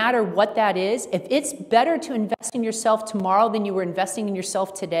doesn't matter what that is. If it's better to invest in yourself tomorrow than you were investing in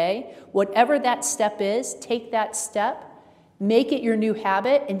yourself today, whatever that step is, take that step, make it your new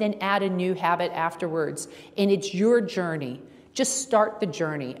habit, and then add a new habit afterwards. And it's your journey. Just start the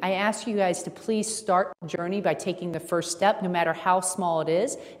journey. I ask you guys to please start the journey by taking the first step, no matter how small it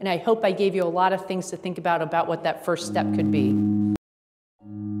is. And I hope I gave you a lot of things to think about what that first step could be.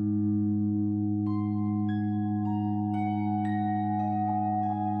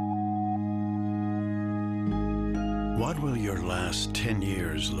 What will your last 10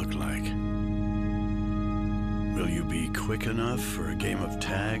 years look like? Will you be quick enough for a game of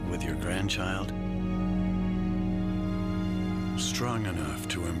tag with your grandchild? Strong enough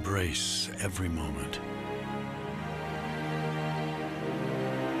to embrace every moment?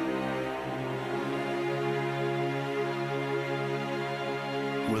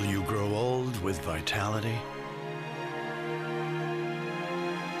 Will you grow old with vitality?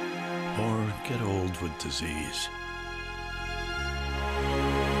 Or get old with disease?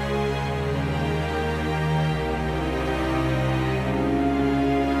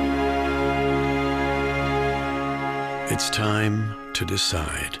 It's time to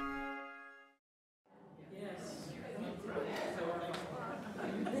decide.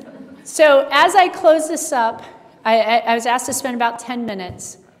 So as I close this up, I was asked to spend about 10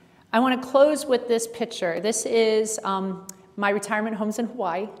 minutes. I want to close with this picture. This is my retirement homes in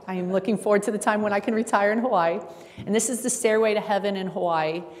Hawaii. I am looking forward to the time when I can retire in Hawaii. And this is the stairway to heaven in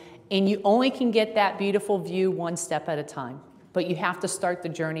Hawaii. And you only can get that beautiful view one step at a time. But you have to start the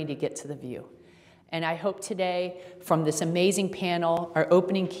journey to get to the view. And I hope today, from this amazing panel, our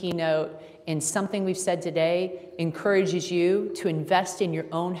opening keynote, and something we've said today encourages you to invest in your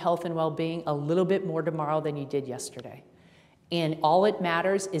own health and well-being a little bit more tomorrow than you did yesterday. And all it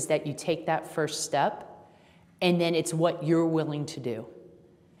matters is that you take that first step, and then it's what you're willing to do.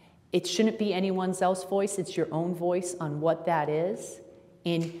 It shouldn't be anyone else's voice, it's your own voice on what that is.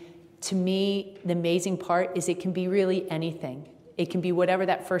 And to me, the amazing part is it can be really anything. It can be whatever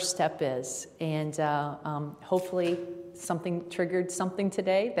that first step is. And hopefully something triggered something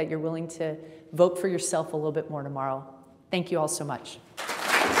today that you're willing to vote for yourself a little bit more tomorrow. Thank you all so much.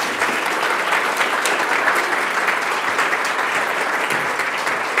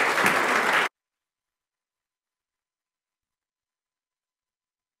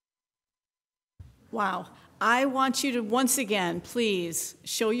 Wow. I want you to, once again, please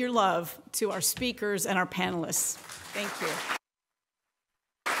show your love to our speakers and our panelists. Thank you.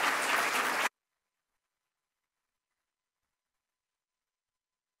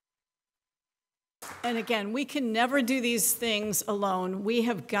 And again, we can never do these things alone. We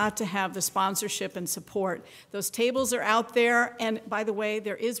have got to have the sponsorship and support. Those tables are out there, and by the way,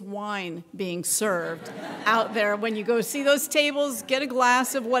 there is wine being served out there. When you go see those tables, get a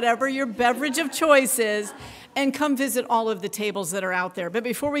glass of whatever your beverage of choice is, and come visit all of the tables that are out there. But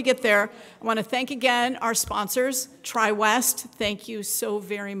before we get there, I want to thank again our sponsors, TriWest, thank you so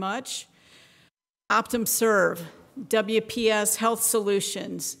very much, OptumServe, WPS Health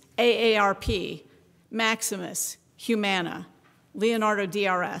Solutions, AARP, Maximus, Humana, Leonardo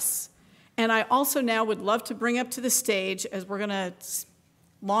DRS. And I also now would love to bring up to the stage, as we're going to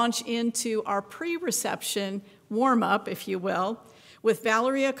launch into our pre-reception warm-up, if you will, with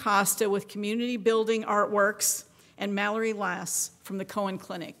Valerie Acosta with Community Building Artworks and Mallory Lass from the Cohen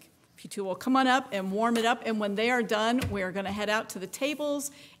Clinic. If you two will come on up and warm it up, and when they are done, we are going to head out to the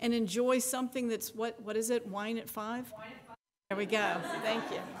tables and enjoy something that's, what is it, wine at 5? Wine at 5. There we go.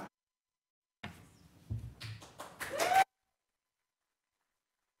 Thank you.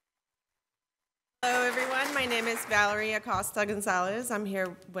 Hello everyone, my name is Valerie Acosta Gonzalez. I'm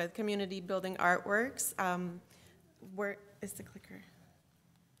here with Community Building Artworks. Where is the clicker?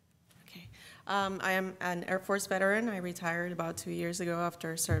 Okay. I am an Air Force veteran. I retired about 2 years ago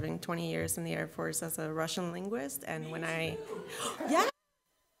after serving 20 years in the Air Force as a Russian linguist. And when I, yeah,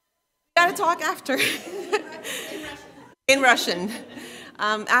 gotta talk after. In Russian.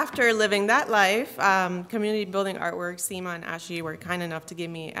 After living that life, Community Building Artworks, Seema and Ashi were kind enough to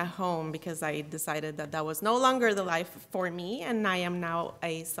give me a home because I decided that that was no longer the life for me, and I am now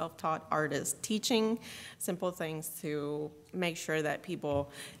a self-taught artist, teaching simple things to make sure that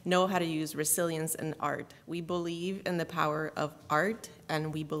people know how to use resilience in art. We believe in the power of art,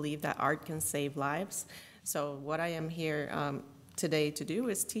 and we believe that art can save lives. So what I am here today to do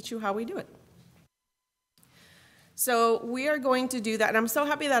is teach you how we do it. So we are going to do that, and I'm so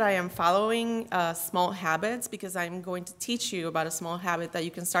happy that I am following small habits, because I'm going to teach you about a small habit that you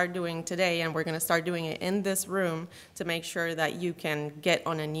can start doing today, and we're going to start doing it in this room to make sure that you can get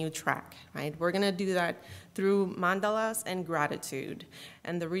on a new track, right? We're going to do that through mandalas and gratitude.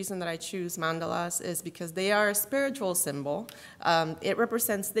 And the reason that I choose mandalas is because they are a spiritual symbol. It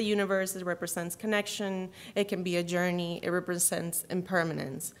represents the universe, it represents connection, it can be a journey, it represents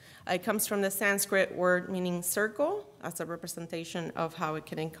impermanence. It comes from the Sanskrit word meaning circle as a representation of how it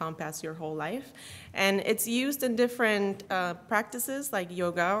can encompass your whole life. And it's used in different practices like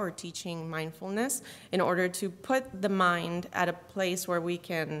yoga or teaching mindfulness in order to put the mind at a place where we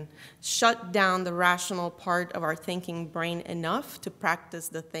can shut down the rational part of our thinking brain enough to practice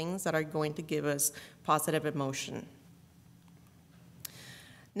the things that are going to give us positive emotion.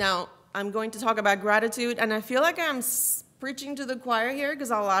 Now, I'm going to talk about gratitude, and I feel like I'm preaching to the choir here, because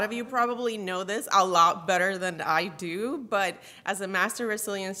a lot of you probably know this a lot better than I do, but as a master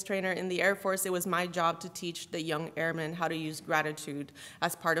resilience trainer in the Air Force, it was my job to teach the young airmen how to use gratitude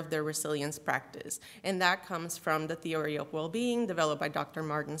as part of their resilience practice. And that comes from the theory of well-being developed by Dr.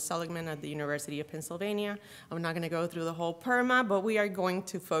 Martin Seligman at the University of Pennsylvania. I'm not going to go through the whole PERMA, but we are going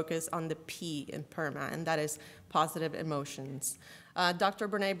to focus on the P in PERMA, and that is positive emotions. Dr.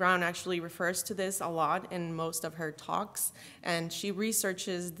 Brene Brown actually refers to this a lot in most of her talks, and she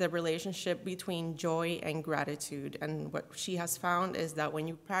researches the relationship between joy and gratitude. And what she has found is that when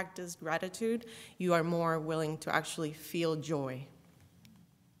you practice gratitude, you are more willing to actually feel joy.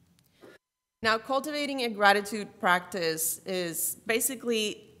 Now, cultivating a gratitude practice is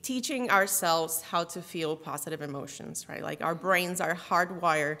basically teaching ourselves how to feel positive emotions, right? Like our brains are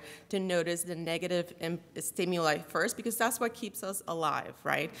hardwired to notice the negative stimuli first, because that's what keeps us alive,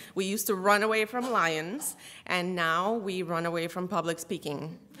 right? We used to run away from lions, and now we run away from public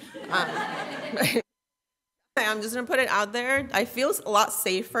speaking. I'm just gonna put it out there. I feel a lot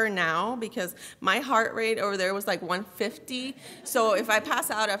safer now because my heart rate over there was like 150. So if I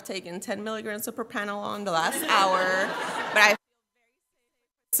pass out, I've taken 10 milligrams of propranolol the last hour, but I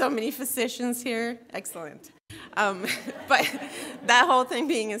so many physicians here, excellent. But that whole thing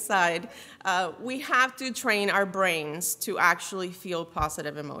being aside, we have to train our brains to actually feel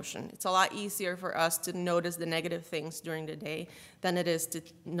positive emotion. It's a lot easier for us to notice the negative things during the day than it is to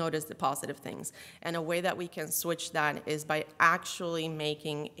notice the positive things. And a way that we can switch that is by actually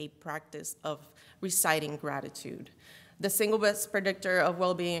making a practice of reciting gratitude. The single best predictor of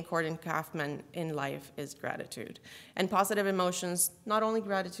well-being, according to Kaufman, in life is gratitude. And positive emotions, not only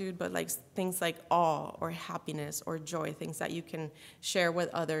gratitude, but like things like awe or happiness or joy, things that you can share with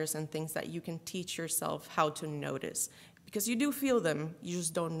others and things that you can teach yourself how to notice. Because you do feel them, you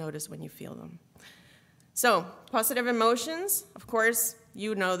just don't notice when you feel them. So, positive emotions, of course,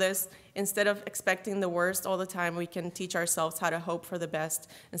 you know this. Instead of expecting the worst all the time, we can teach ourselves how to hope for the best.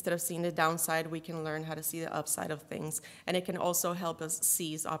 Instead of seeing the downside, we can learn how to see the upside of things. And it can also help us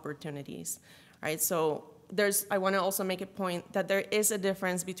seize opportunities, right? So I want to also make a point that there is a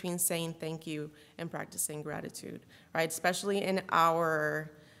difference between saying thank you and practicing gratitude, right? Especially in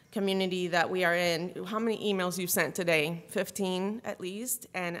our community that we are in. How many emails you sent today? 15 at least.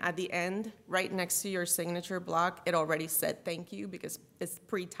 And at the end, right next to your signature block, it already said thank you because it's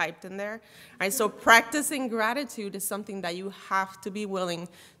pre-typed in there. Right? So practicing gratitude is something that you have to be willing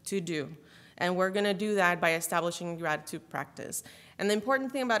to do. And we're going to do that by establishing a gratitude practice. And the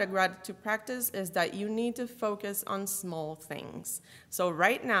important thing about a gratitude practice is that you need to focus on small things. So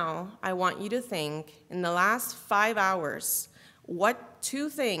right now, I want you to think, in the last 5 hours, what 2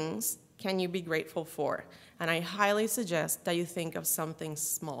 things can you be grateful for? And I highly suggest that you think of something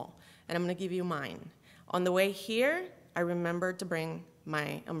small. And I'm going to give you mine. On the way here, I remembered to bring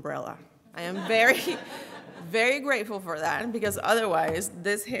my umbrella. I am very, very grateful for that, because otherwise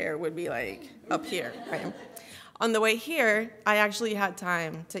this hair would be like up here, right? On the way here, I actually had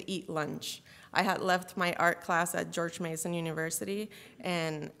time to eat lunch. I had left my art class at George Mason University,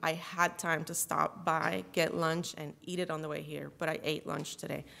 and I had time to stop by, get lunch, and eat it on the way here, but I ate lunch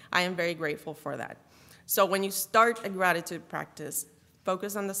today. I am very grateful for that. So when you start a gratitude practice,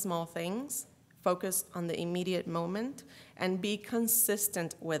 focus on the small things, focus on the immediate moment, and be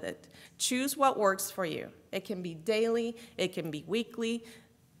consistent with it. Choose what works for you. It can be daily, it can be weekly.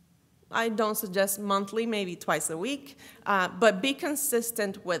 I don't suggest monthly, maybe twice a week, but be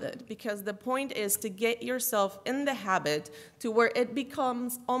consistent with it, because the point is to get yourself in the habit to where it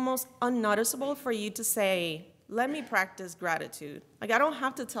becomes almost unnoticeable for you to say, let me practice gratitude. Like, I don't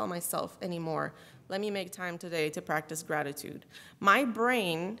have to tell myself anymore, let me make time today to practice gratitude. My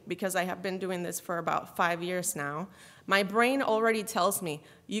brain, because I have been doing this for about 5 years now, my brain already tells me,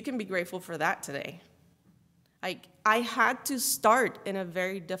 you can be grateful for that today. Like, I had to start in a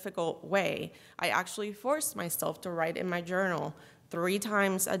very difficult way. I actually forced myself to write in my journal 3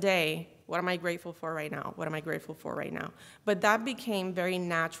 times a day, what am I grateful for right now? What am I grateful for right now? But that became very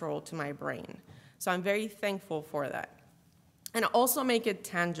natural to my brain. So I'm very thankful for that. And also make it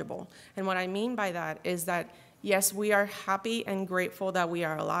tangible. And what I mean by that is that, yes, we are happy and grateful that we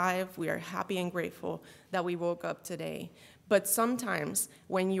are alive. We are happy and grateful that we woke up today. But sometimes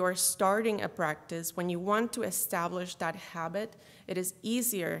when you're starting a practice, when you want to establish that habit, it is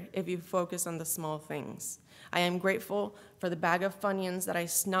easier if you focus on the small things. I am grateful for the bag of Funyuns that I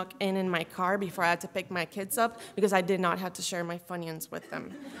snuck in my car before I had to pick my kids up because I did not have to share my Funyuns with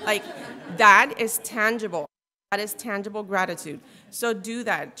them. Like, that is tangible. That is tangible gratitude. So do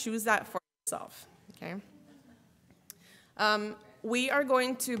that. Choose that for yourself, okay? We are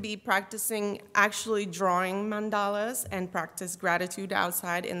going to be practicing actually drawing mandalas and practice gratitude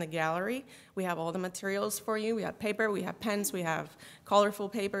outside in the gallery. We have all the materials for you. We have paper, we have pens, we have colorful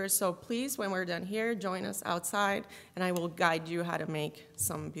papers. So please, when we're done here, join us outside, and I will guide you how to make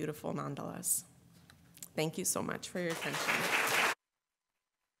some beautiful mandalas. Thank you so much for your attention.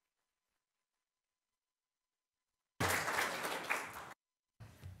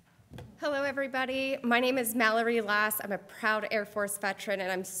 Hello, everybody. My name is Mallory Lass. I'm a proud Air Force veteran,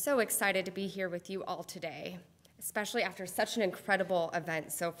 and I'm so excited to be here with you all today, especially after such an incredible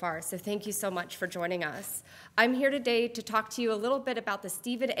event so far. So thank you so much for joining us. I'm here today to talk to you a little bit about the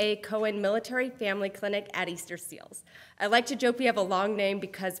Stephen A. Cohen Military Family Clinic at Easterseals. I like to joke we have a long name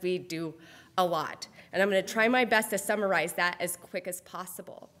because we do a lot, and I'm going to try my best to summarize that as quick as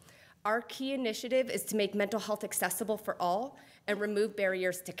possible. Our key initiative is to make mental health accessible for all and remove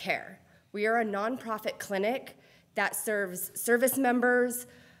barriers to care. We are a nonprofit clinic that serves service members,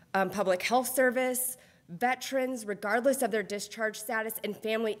 public health service, veterans, regardless of their discharge status, and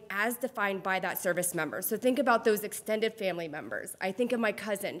family as defined by that service member. So think about those extended family members. I think of my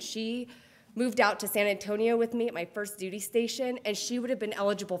cousin. She moved out to San Antonio with me at my first duty station, and she would have been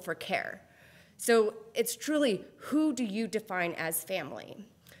eligible for care. So it's truly, who do you define as family?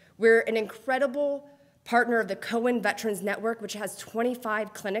 We're an incredible partner of the Cohen Veterans Network, which has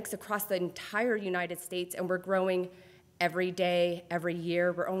 25 clinics across the entire United States, and we're growing every day, every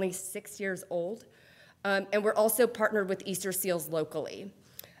year. We're only 6 years old, and we're also partnered with Easterseals locally.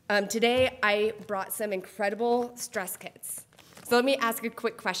 Today, I brought some incredible stress kits. So let me ask a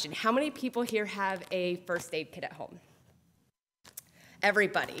quick question. How many people here have a first aid kit at home?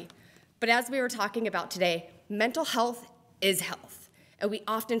 Everybody. But as we were talking about today, mental health is health, and we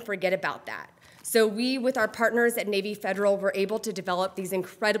often forget about that. So we, with our partners at Navy Federal, were able to develop these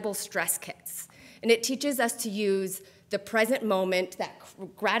incredible stress kits. And it teaches us to use the present moment, that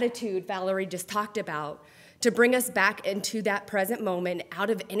gratitude Valerie just talked about, to bring us back into that present moment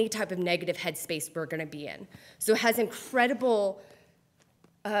out of any type of negative headspace we're gonna be in. So it has incredible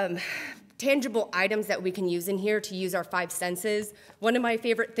tangible items that we can use in here to use our 5 senses. One of my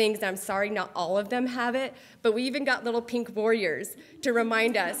favorite things, and I'm sorry not all of them have it, but we even got little pink warriors to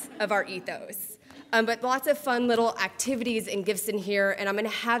remind us of our ethos. But lots of fun little activities and gifts in here, and I'm gonna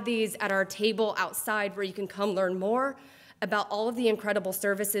have these at our table outside where you can come learn more about all of the incredible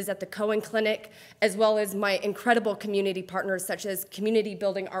services at the Cohen Clinic, as well as my incredible community partners such as Community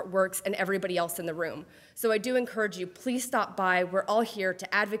Building Artworks and everybody else in the room. So I do encourage you, please stop by. We're all here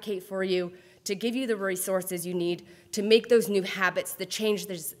to advocate for you, to give you the resources you need to make those new habits, the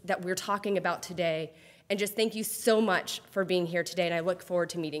changes that we're talking about today. And just thank you so much for being here today, and I look forward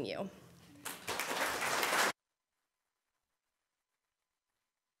to meeting you.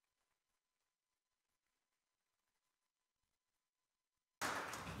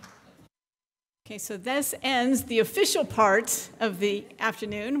 Okay, so this ends the official part of the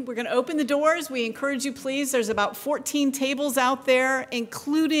afternoon. We're going to open the doors. We encourage you, please. There's about 14 tables out there,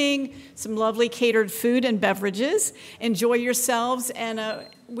 including some lovely catered food and beverages. Enjoy yourselves, and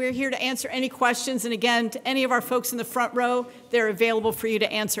we're here to answer any questions. And again, to any of our folks in the front row, they're available for you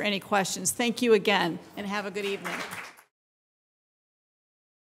to answer any questions. Thank you again, and have a good evening.